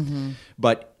them.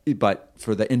 But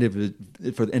for the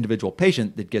individual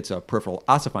patient that gets a peripheral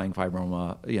ossifying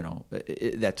fibroma, you know,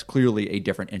 that's clearly a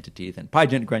different entity than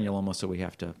pyogenic granuloma. So we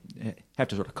have to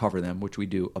sort of cover them, which we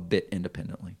do a bit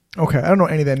independently. Okay, I don't know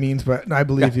what any of that means, but I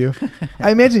believe you.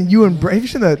 I imagine you and Brent. Have you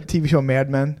seen the TV show Mad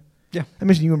Men? Yeah. I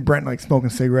imagine you and Brent like smoking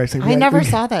cigarettes. Like, I never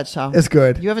saw that show. It's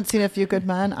good. You haven't seen A Few Good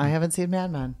Men? I haven't seen Mad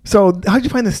Men. So how'd you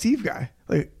find the Steve guy?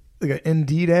 Like an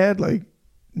Indeed ad? Like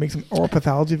make some oral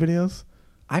pathology videos?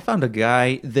 I found a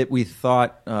guy that we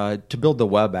thought to build the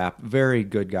web app, very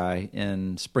good guy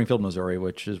in Springfield, Missouri,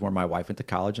 which is where my wife went to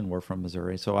college and we're from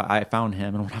Missouri. So I found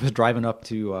him, and when I was driving up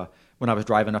to when I was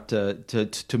driving up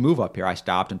to move up here, I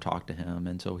stopped and talked to him,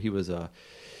 and so he was a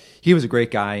great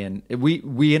guy, and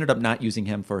we ended up not using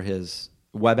him for his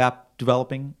web app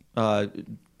developing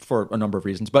for a number of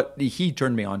reasons, but he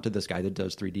turned me on to this guy that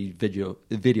does 3D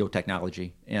video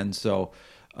technology, and so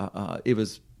it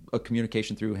was a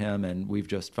communication through him, and we've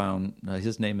just found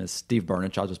his name is Steve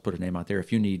Burnich. I'll just put a name out there.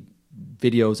 If you need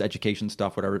videos, education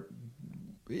stuff, whatever,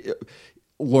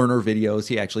 learner videos,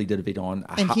 he actually did a video on.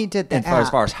 And he did the app. As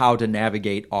far as how to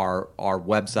navigate our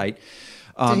website.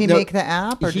 Did he make the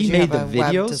app, or did you have a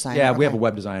web designer? Yeah, we have a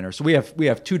web designer. So we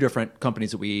have two different companies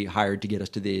that we hired to get us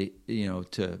to the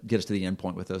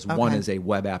endpoint with us. Okay. One is a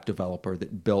web app developer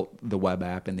that built the web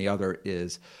app, and the other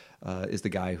is the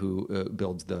guy who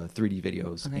builds the 3D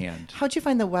videos. Okay. And how'd you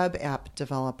find the web app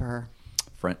developer?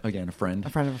 A friend. A friend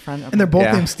of a friend. Okay. And they're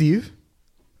both named Steve,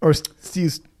 or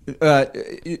Steve's.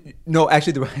 No,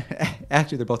 actually,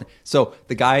 they're both. So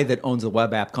the guy that owns the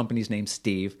web app company's named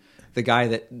Steve. The guy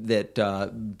that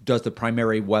does the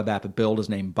primary web app build is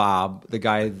named Bob. The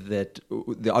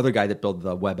other guy that built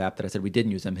the web app that I said we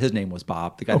didn't use him, his name was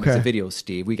Bob. The guy that makes the video is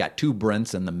Steve. We got two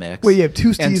Brents in the mix. Wait, you have two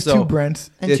Steves, two Brents,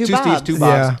 and two Bobs. Steves, two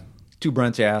Bobs, two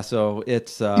Brents. Yeah, so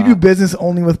it's you do business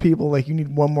only with people. Like you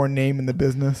need one more name in the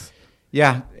business.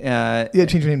 Yeah. You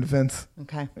change your name to Vince.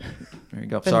 Okay. There you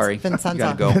go. Sorry. Vincenza.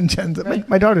 Gotta go. Vincenza. Right.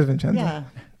 My daughter's Vincenza. Yeah.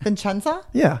 Vincenza?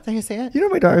 Yeah. Is that how you say it? You know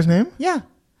my daughter's name? Yeah.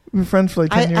 We've been friends for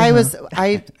like 10 years now.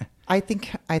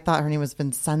 I thought her name was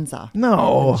Vincenza.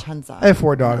 No. Vincenza. I have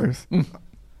 4 daughters. I'm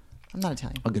not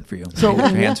Italian. Oh, good for you. So your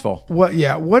hands full.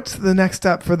 What's the next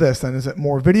step for this then? Is it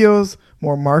more videos,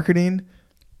 more marketing?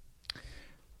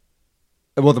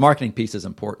 Well, the marketing piece is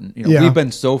important. We've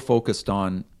been so focused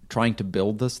on trying to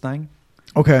build this thing.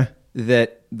 Okay.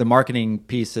 That the marketing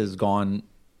piece has gone.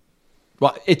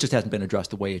 Well, it just hasn't been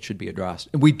addressed the way it should be addressed.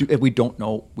 And we don't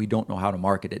know how to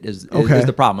market it. Is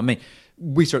the problem? I mean,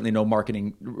 we certainly know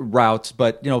marketing routes,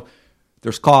 but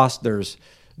there's cost, there's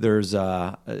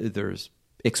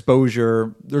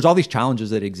exposure, there's all these challenges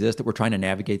that exist that we're trying to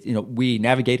navigate. We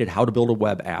navigated how to build a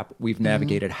web app. We've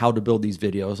navigated how to build these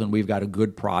videos, and we've got a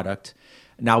good product.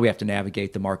 Now we have to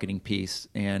navigate the marketing piece,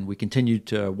 and we continue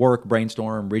to work,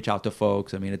 brainstorm, reach out to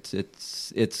folks. I mean,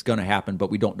 it's going to happen, but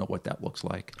we don't know what that looks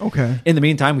like. Okay. In the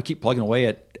meantime, we keep plugging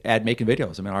away at making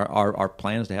videos. I mean, our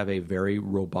plan is to have a very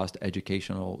robust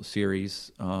educational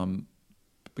series. Again,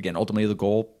 ultimately, the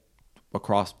goal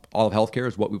across all of healthcare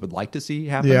is what we would like to see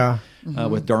happen. Yeah.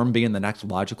 With Durham being the next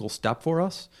logical step for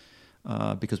us,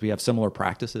 because we have similar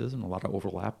practices and a lot of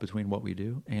overlap between what we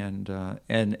do,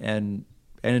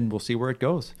 and we'll see where it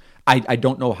goes. I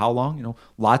don't know how long.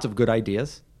 Lots of good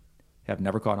ideas have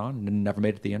never caught on and never made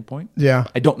it to the end point. Yeah.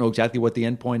 I don't know exactly what the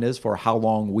end point is for how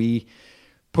long we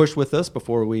push with this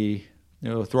before we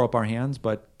throw up our hands,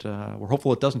 but we're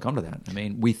hopeful it doesn't come to that. I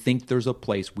mean, we think there's a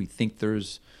place. We think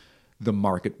there's the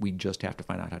market. We just have to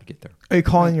find out how to get there. Are you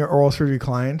calling your oral surgery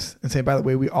clients and saying, by the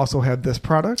way, we also have this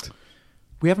product?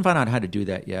 We haven't found out how to do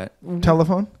that yet.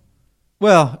 Telephone?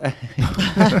 Well,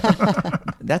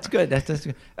 that's good. That's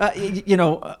good.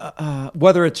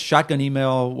 Whether it's shotgun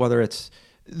email, we're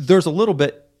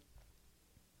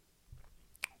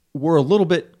a little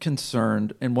bit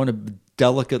concerned and want to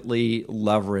delicately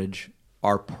leverage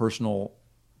our personal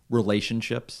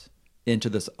relationships into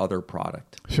this other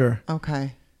product. Sure.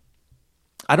 Okay.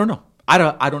 I don't know. I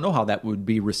don't know how that would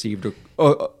be received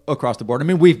across the board. I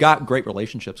mean, we've got great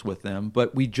relationships with them,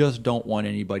 but we just don't want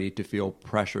anybody to feel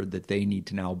pressured that they need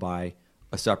to now buy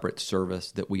a separate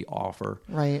service that we offer.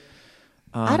 Right.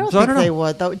 I don't think they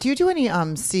would, though. Do you do any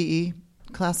CE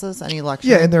classes, any lectures?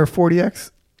 Yeah, and there are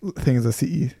 40X things of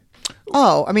CE.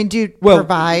 Oh, I mean, do you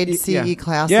provide CE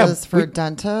classes for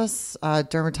dentists,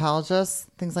 dermatologists,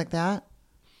 things like that?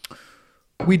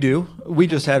 We do. We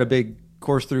just had a big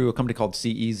course through a company called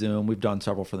CE Zoom. We've done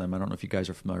several for them. I don't know if you guys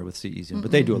are familiar with CE Zoom, but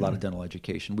they do a lot of dental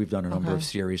education. We've done a number of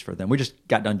series for them. We just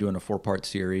got done doing a 4-part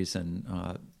series,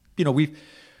 and we've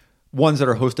ones that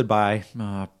are hosted by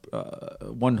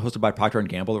one hosted by Procter &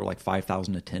 Gamble. There were like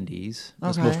 5,000 attendees.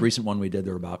 This most recent one we did,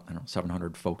 there were about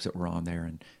 700 folks that were on there,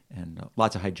 and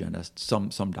lots of hygienists, some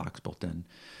docs built in.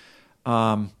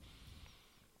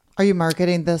 Are you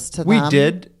marketing this to them? We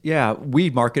did, yeah. We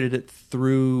marketed it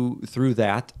through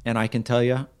that, and I can tell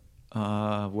you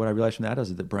what I realized from that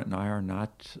is that Brent and I are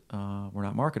we're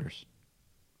not marketers,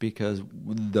 because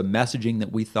the messaging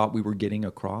that we thought we were getting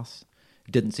across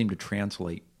didn't seem to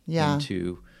translate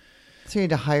into. So you need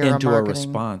to hire into a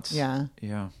response. Yeah.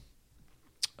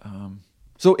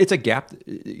 So it's a gap.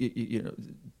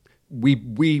 We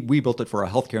built it for a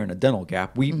healthcare and a dental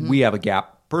gap. We have a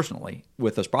gap personally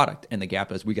with this product, and the gap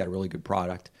is we got a really good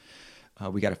product.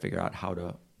 We got to figure out how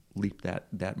to leap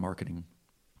that marketing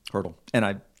hurdle. And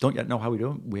I don't yet know how we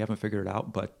do it. We haven't figured it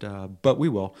out, but we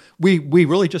will. We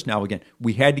really just now, again,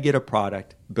 we had to get a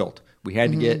product built. We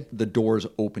had to get the doors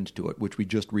opened to it, which we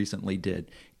just recently did.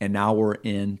 And now we're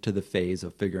into the phase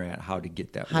of figuring out how to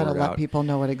get that how word to let out. people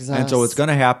know it exists. And so it's going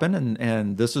to happen.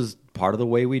 And this is part of the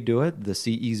way we do it. The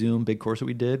CE Zoom big course that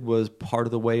we did was part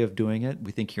of the way of doing it.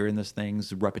 We think hearing these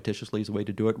things repetitiously is the way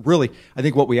to do it. Really, I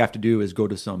think what we have to do is go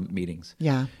to some meetings.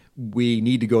 Yeah. We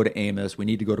need to go to AMIS, we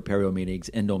need to go to perio meetings,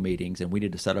 endo meetings, and we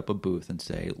need to set up a booth and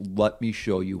say, let me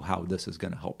show you how this is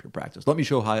going to help your practice. Let me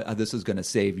show how this is going to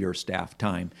save your staff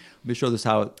time. Let me show this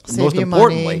how, most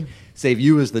importantly, save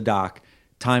you as the doc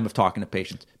time of talking to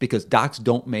patients. Because docs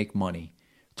don't make money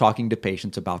talking to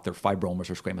patients about their fibromas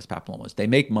or squamous papillomas. They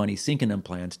make money sinking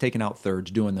implants, taking out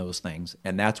thirds, doing those things.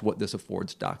 And that's what this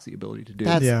affords docs the ability to do.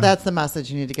 That's the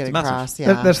message you need to get across.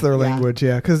 Yeah. That's their language,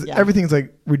 because everything's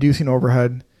like reducing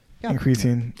overhead.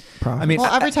 Increasing profit. I mean,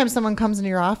 every time someone comes into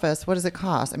your office, what does it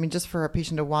cost? I mean, just for a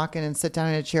patient to walk in and sit down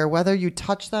in a chair, whether you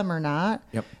touch them or not,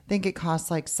 I think it costs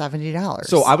like $70.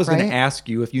 So I was going to ask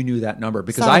you if you knew that number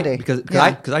because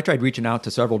I tried reaching out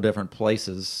to several different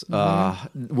places. I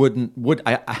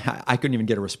couldn't even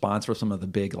get a response from some of the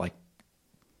big like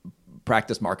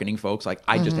practice marketing folks. Like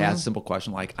I just asked a simple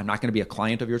question like, I'm not going to be a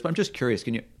client of yours, but I'm just curious.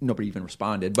 Nobody even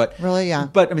responded. But really, yeah.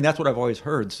 But I mean, that's what I've always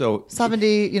heard. So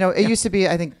 70. It used to be.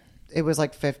 I think it was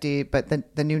like 50, but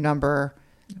the new number,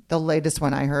 the latest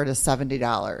one I heard is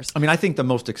 $70. I mean, I think the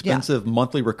most expensive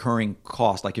monthly recurring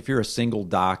cost, like if you're a single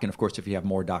doc, and of course, if you have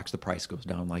more docs, the price goes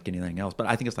down like anything else. But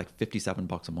I think it's like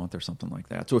 $57 a month or something like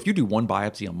that. So if you do one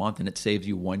biopsy a month and it saves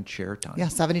you one chair time,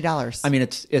 $70. I mean,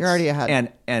 it's you're already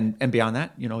ahead. And beyond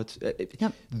that,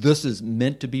 this is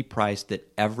meant to be priced at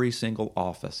every single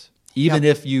office. Even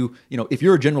if if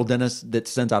you're a general dentist that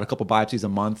sends out a couple biopsies a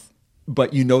month,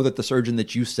 but you know that the surgeon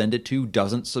that you send it to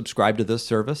doesn't subscribe to this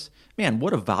service, man,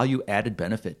 what a value-added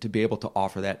benefit to be able to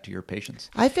offer that to your patients.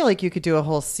 I feel like you could do a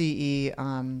whole CE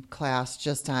class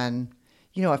just on,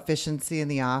 efficiency in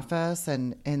the office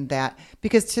and that.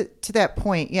 Because to that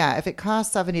point, if it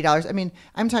costs $70, I mean,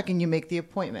 I'm talking you make the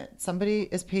appointment. Somebody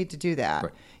is paid to do that.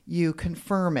 Right. You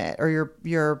confirm it, or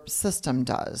your system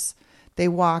does. They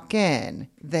walk in,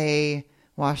 they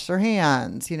wash their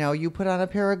hands, you put on a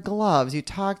pair of gloves, you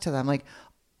talk to them, like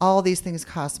all these things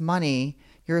cost money.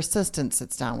 Your assistant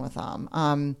sits down with them.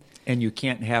 And you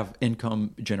can't have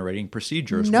income generating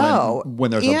procedures when there's a butt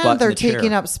in the chair. And they're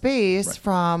taking up space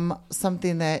from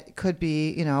something that could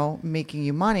be, making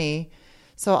you money.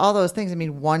 So all those things, I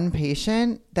mean, one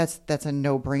patient, that's a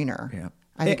no-brainer. Yeah.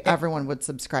 I think everyone would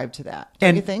subscribe to that.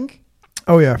 Don't you think?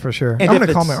 Oh yeah, for sure. I'm going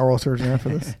to call my oral surgeon after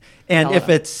this. And if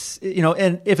it's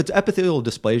if it's epithelial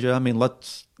dysplasia, I mean,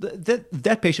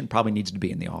 that patient probably needs to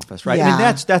be in the office, right? Yeah. I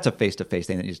mean, that's a face-to-face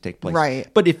thing that needs to take place, right?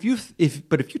 But if you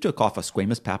took off a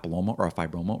squamous papilloma or a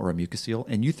fibroma or a mucocele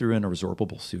and you threw in a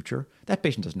resorbable suture, that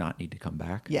patient does not need to come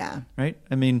back. Yeah. Right.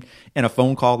 I mean, and a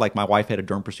phone call, like my wife had a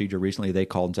derm procedure recently. They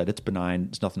called and said it's benign.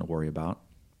 It's nothing to worry about.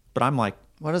 But I'm like,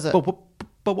 what is it?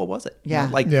 But what was it?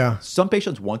 Yeah. Some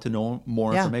patients want to know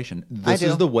more information. This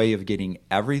is the way of getting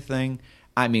everything.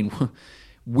 I mean,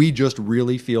 we just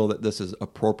really feel that this is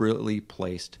appropriately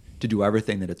placed to do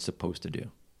everything that it's supposed to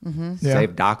do. Mm-hmm.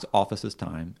 Save docs' offices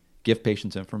time, give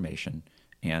patients information,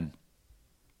 and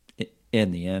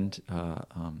in the end,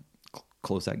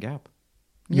 close that gap.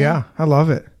 Yeah, I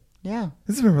love it. Yeah.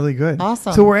 This has been really good.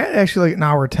 Awesome. So we're at actually like an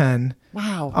hour 10.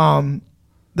 Wow.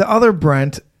 The other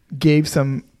Brent gave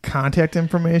some contact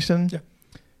information. Yeah.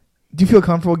 Do you feel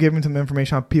comfortable giving some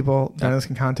information how people, dentists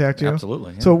can contact you?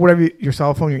 Absolutely. Yeah. So whatever, your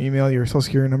cell phone, your email, your social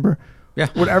security number,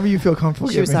 whatever you feel comfortable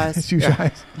giving. Shoe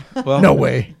size. Well, no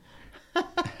way.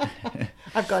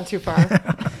 I've gone too far.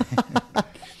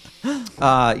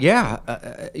 Our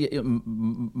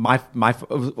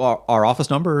office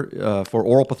number for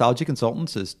oral pathology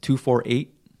consultants is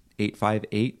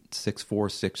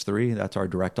 248-858-6463. That's our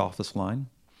direct office line.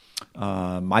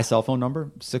 My cell phone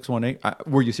number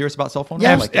 618. Were you serious about cell phone?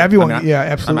 Yeah, numbers? everyone.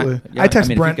 Absolutely. I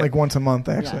text Brent like once a month,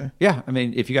 actually. Yeah, I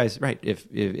mean, if you guys,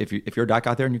 if you're a doc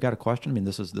out there and you've got a question, I mean,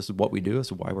 this is what we do. This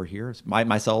is why we're here.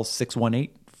 My cell is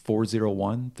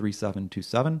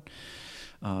 618-401-3727.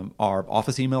 Our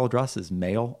office email address is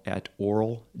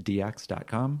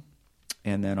mail@oraldx.com,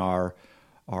 and then our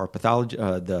pathology,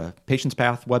 the Patients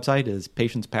Path website is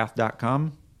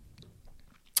patientspath.com,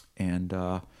 and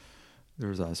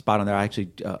there's a spot on there. I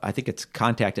think it's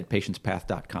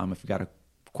contact@patientspath.com if you've got a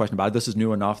question about it. This is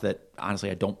new enough that honestly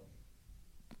I don't.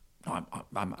 I'm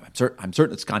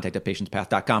certain it's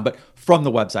contact@patientspath.com, but from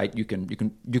the website you can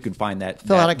find that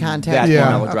fill out a contact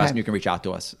email address and you can reach out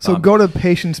to us. So go to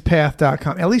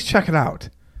patientspath.com. At least check it out.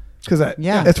 because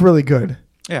that's really good.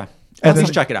 Yeah. At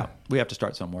least check it out. We have to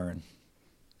start somewhere. And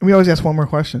we always ask one more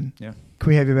question. Yeah. Can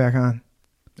we have you back on?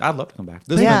 I'd love to come back.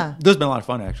 This has been a lot of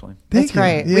fun, actually. That's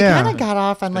great. Yeah. We kind of got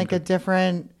off on like a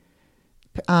different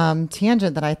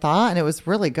tangent than I thought, and it was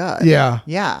really good. Yeah.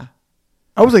 Yeah.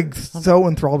 I was like so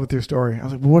enthralled with your story. I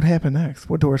was like, well, what happened next?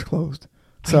 What doors closed?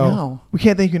 So we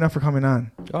can't thank you enough for coming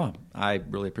on. Oh, I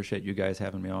really appreciate you guys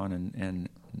having me on and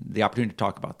the opportunity to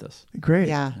talk about this. Great.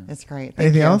 Yeah, it's great.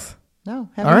 Anything else? No.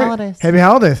 Happy holidays. Happy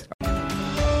holidays.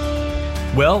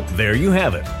 Well, there you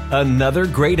have it. Another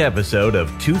great episode of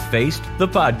Toothfaced, the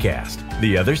podcast,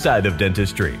 the other side of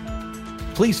dentistry.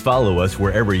 Please follow us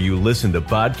wherever you listen to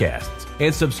podcasts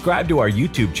and subscribe to our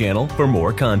YouTube channel for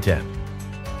more content.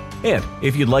 And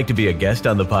if you'd like to be a guest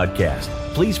on the podcast,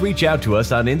 please reach out to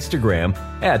us on Instagram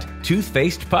at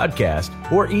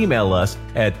toothfacedpodcast or email us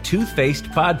at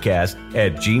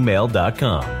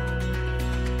toothfacedpodcast@gmail.com.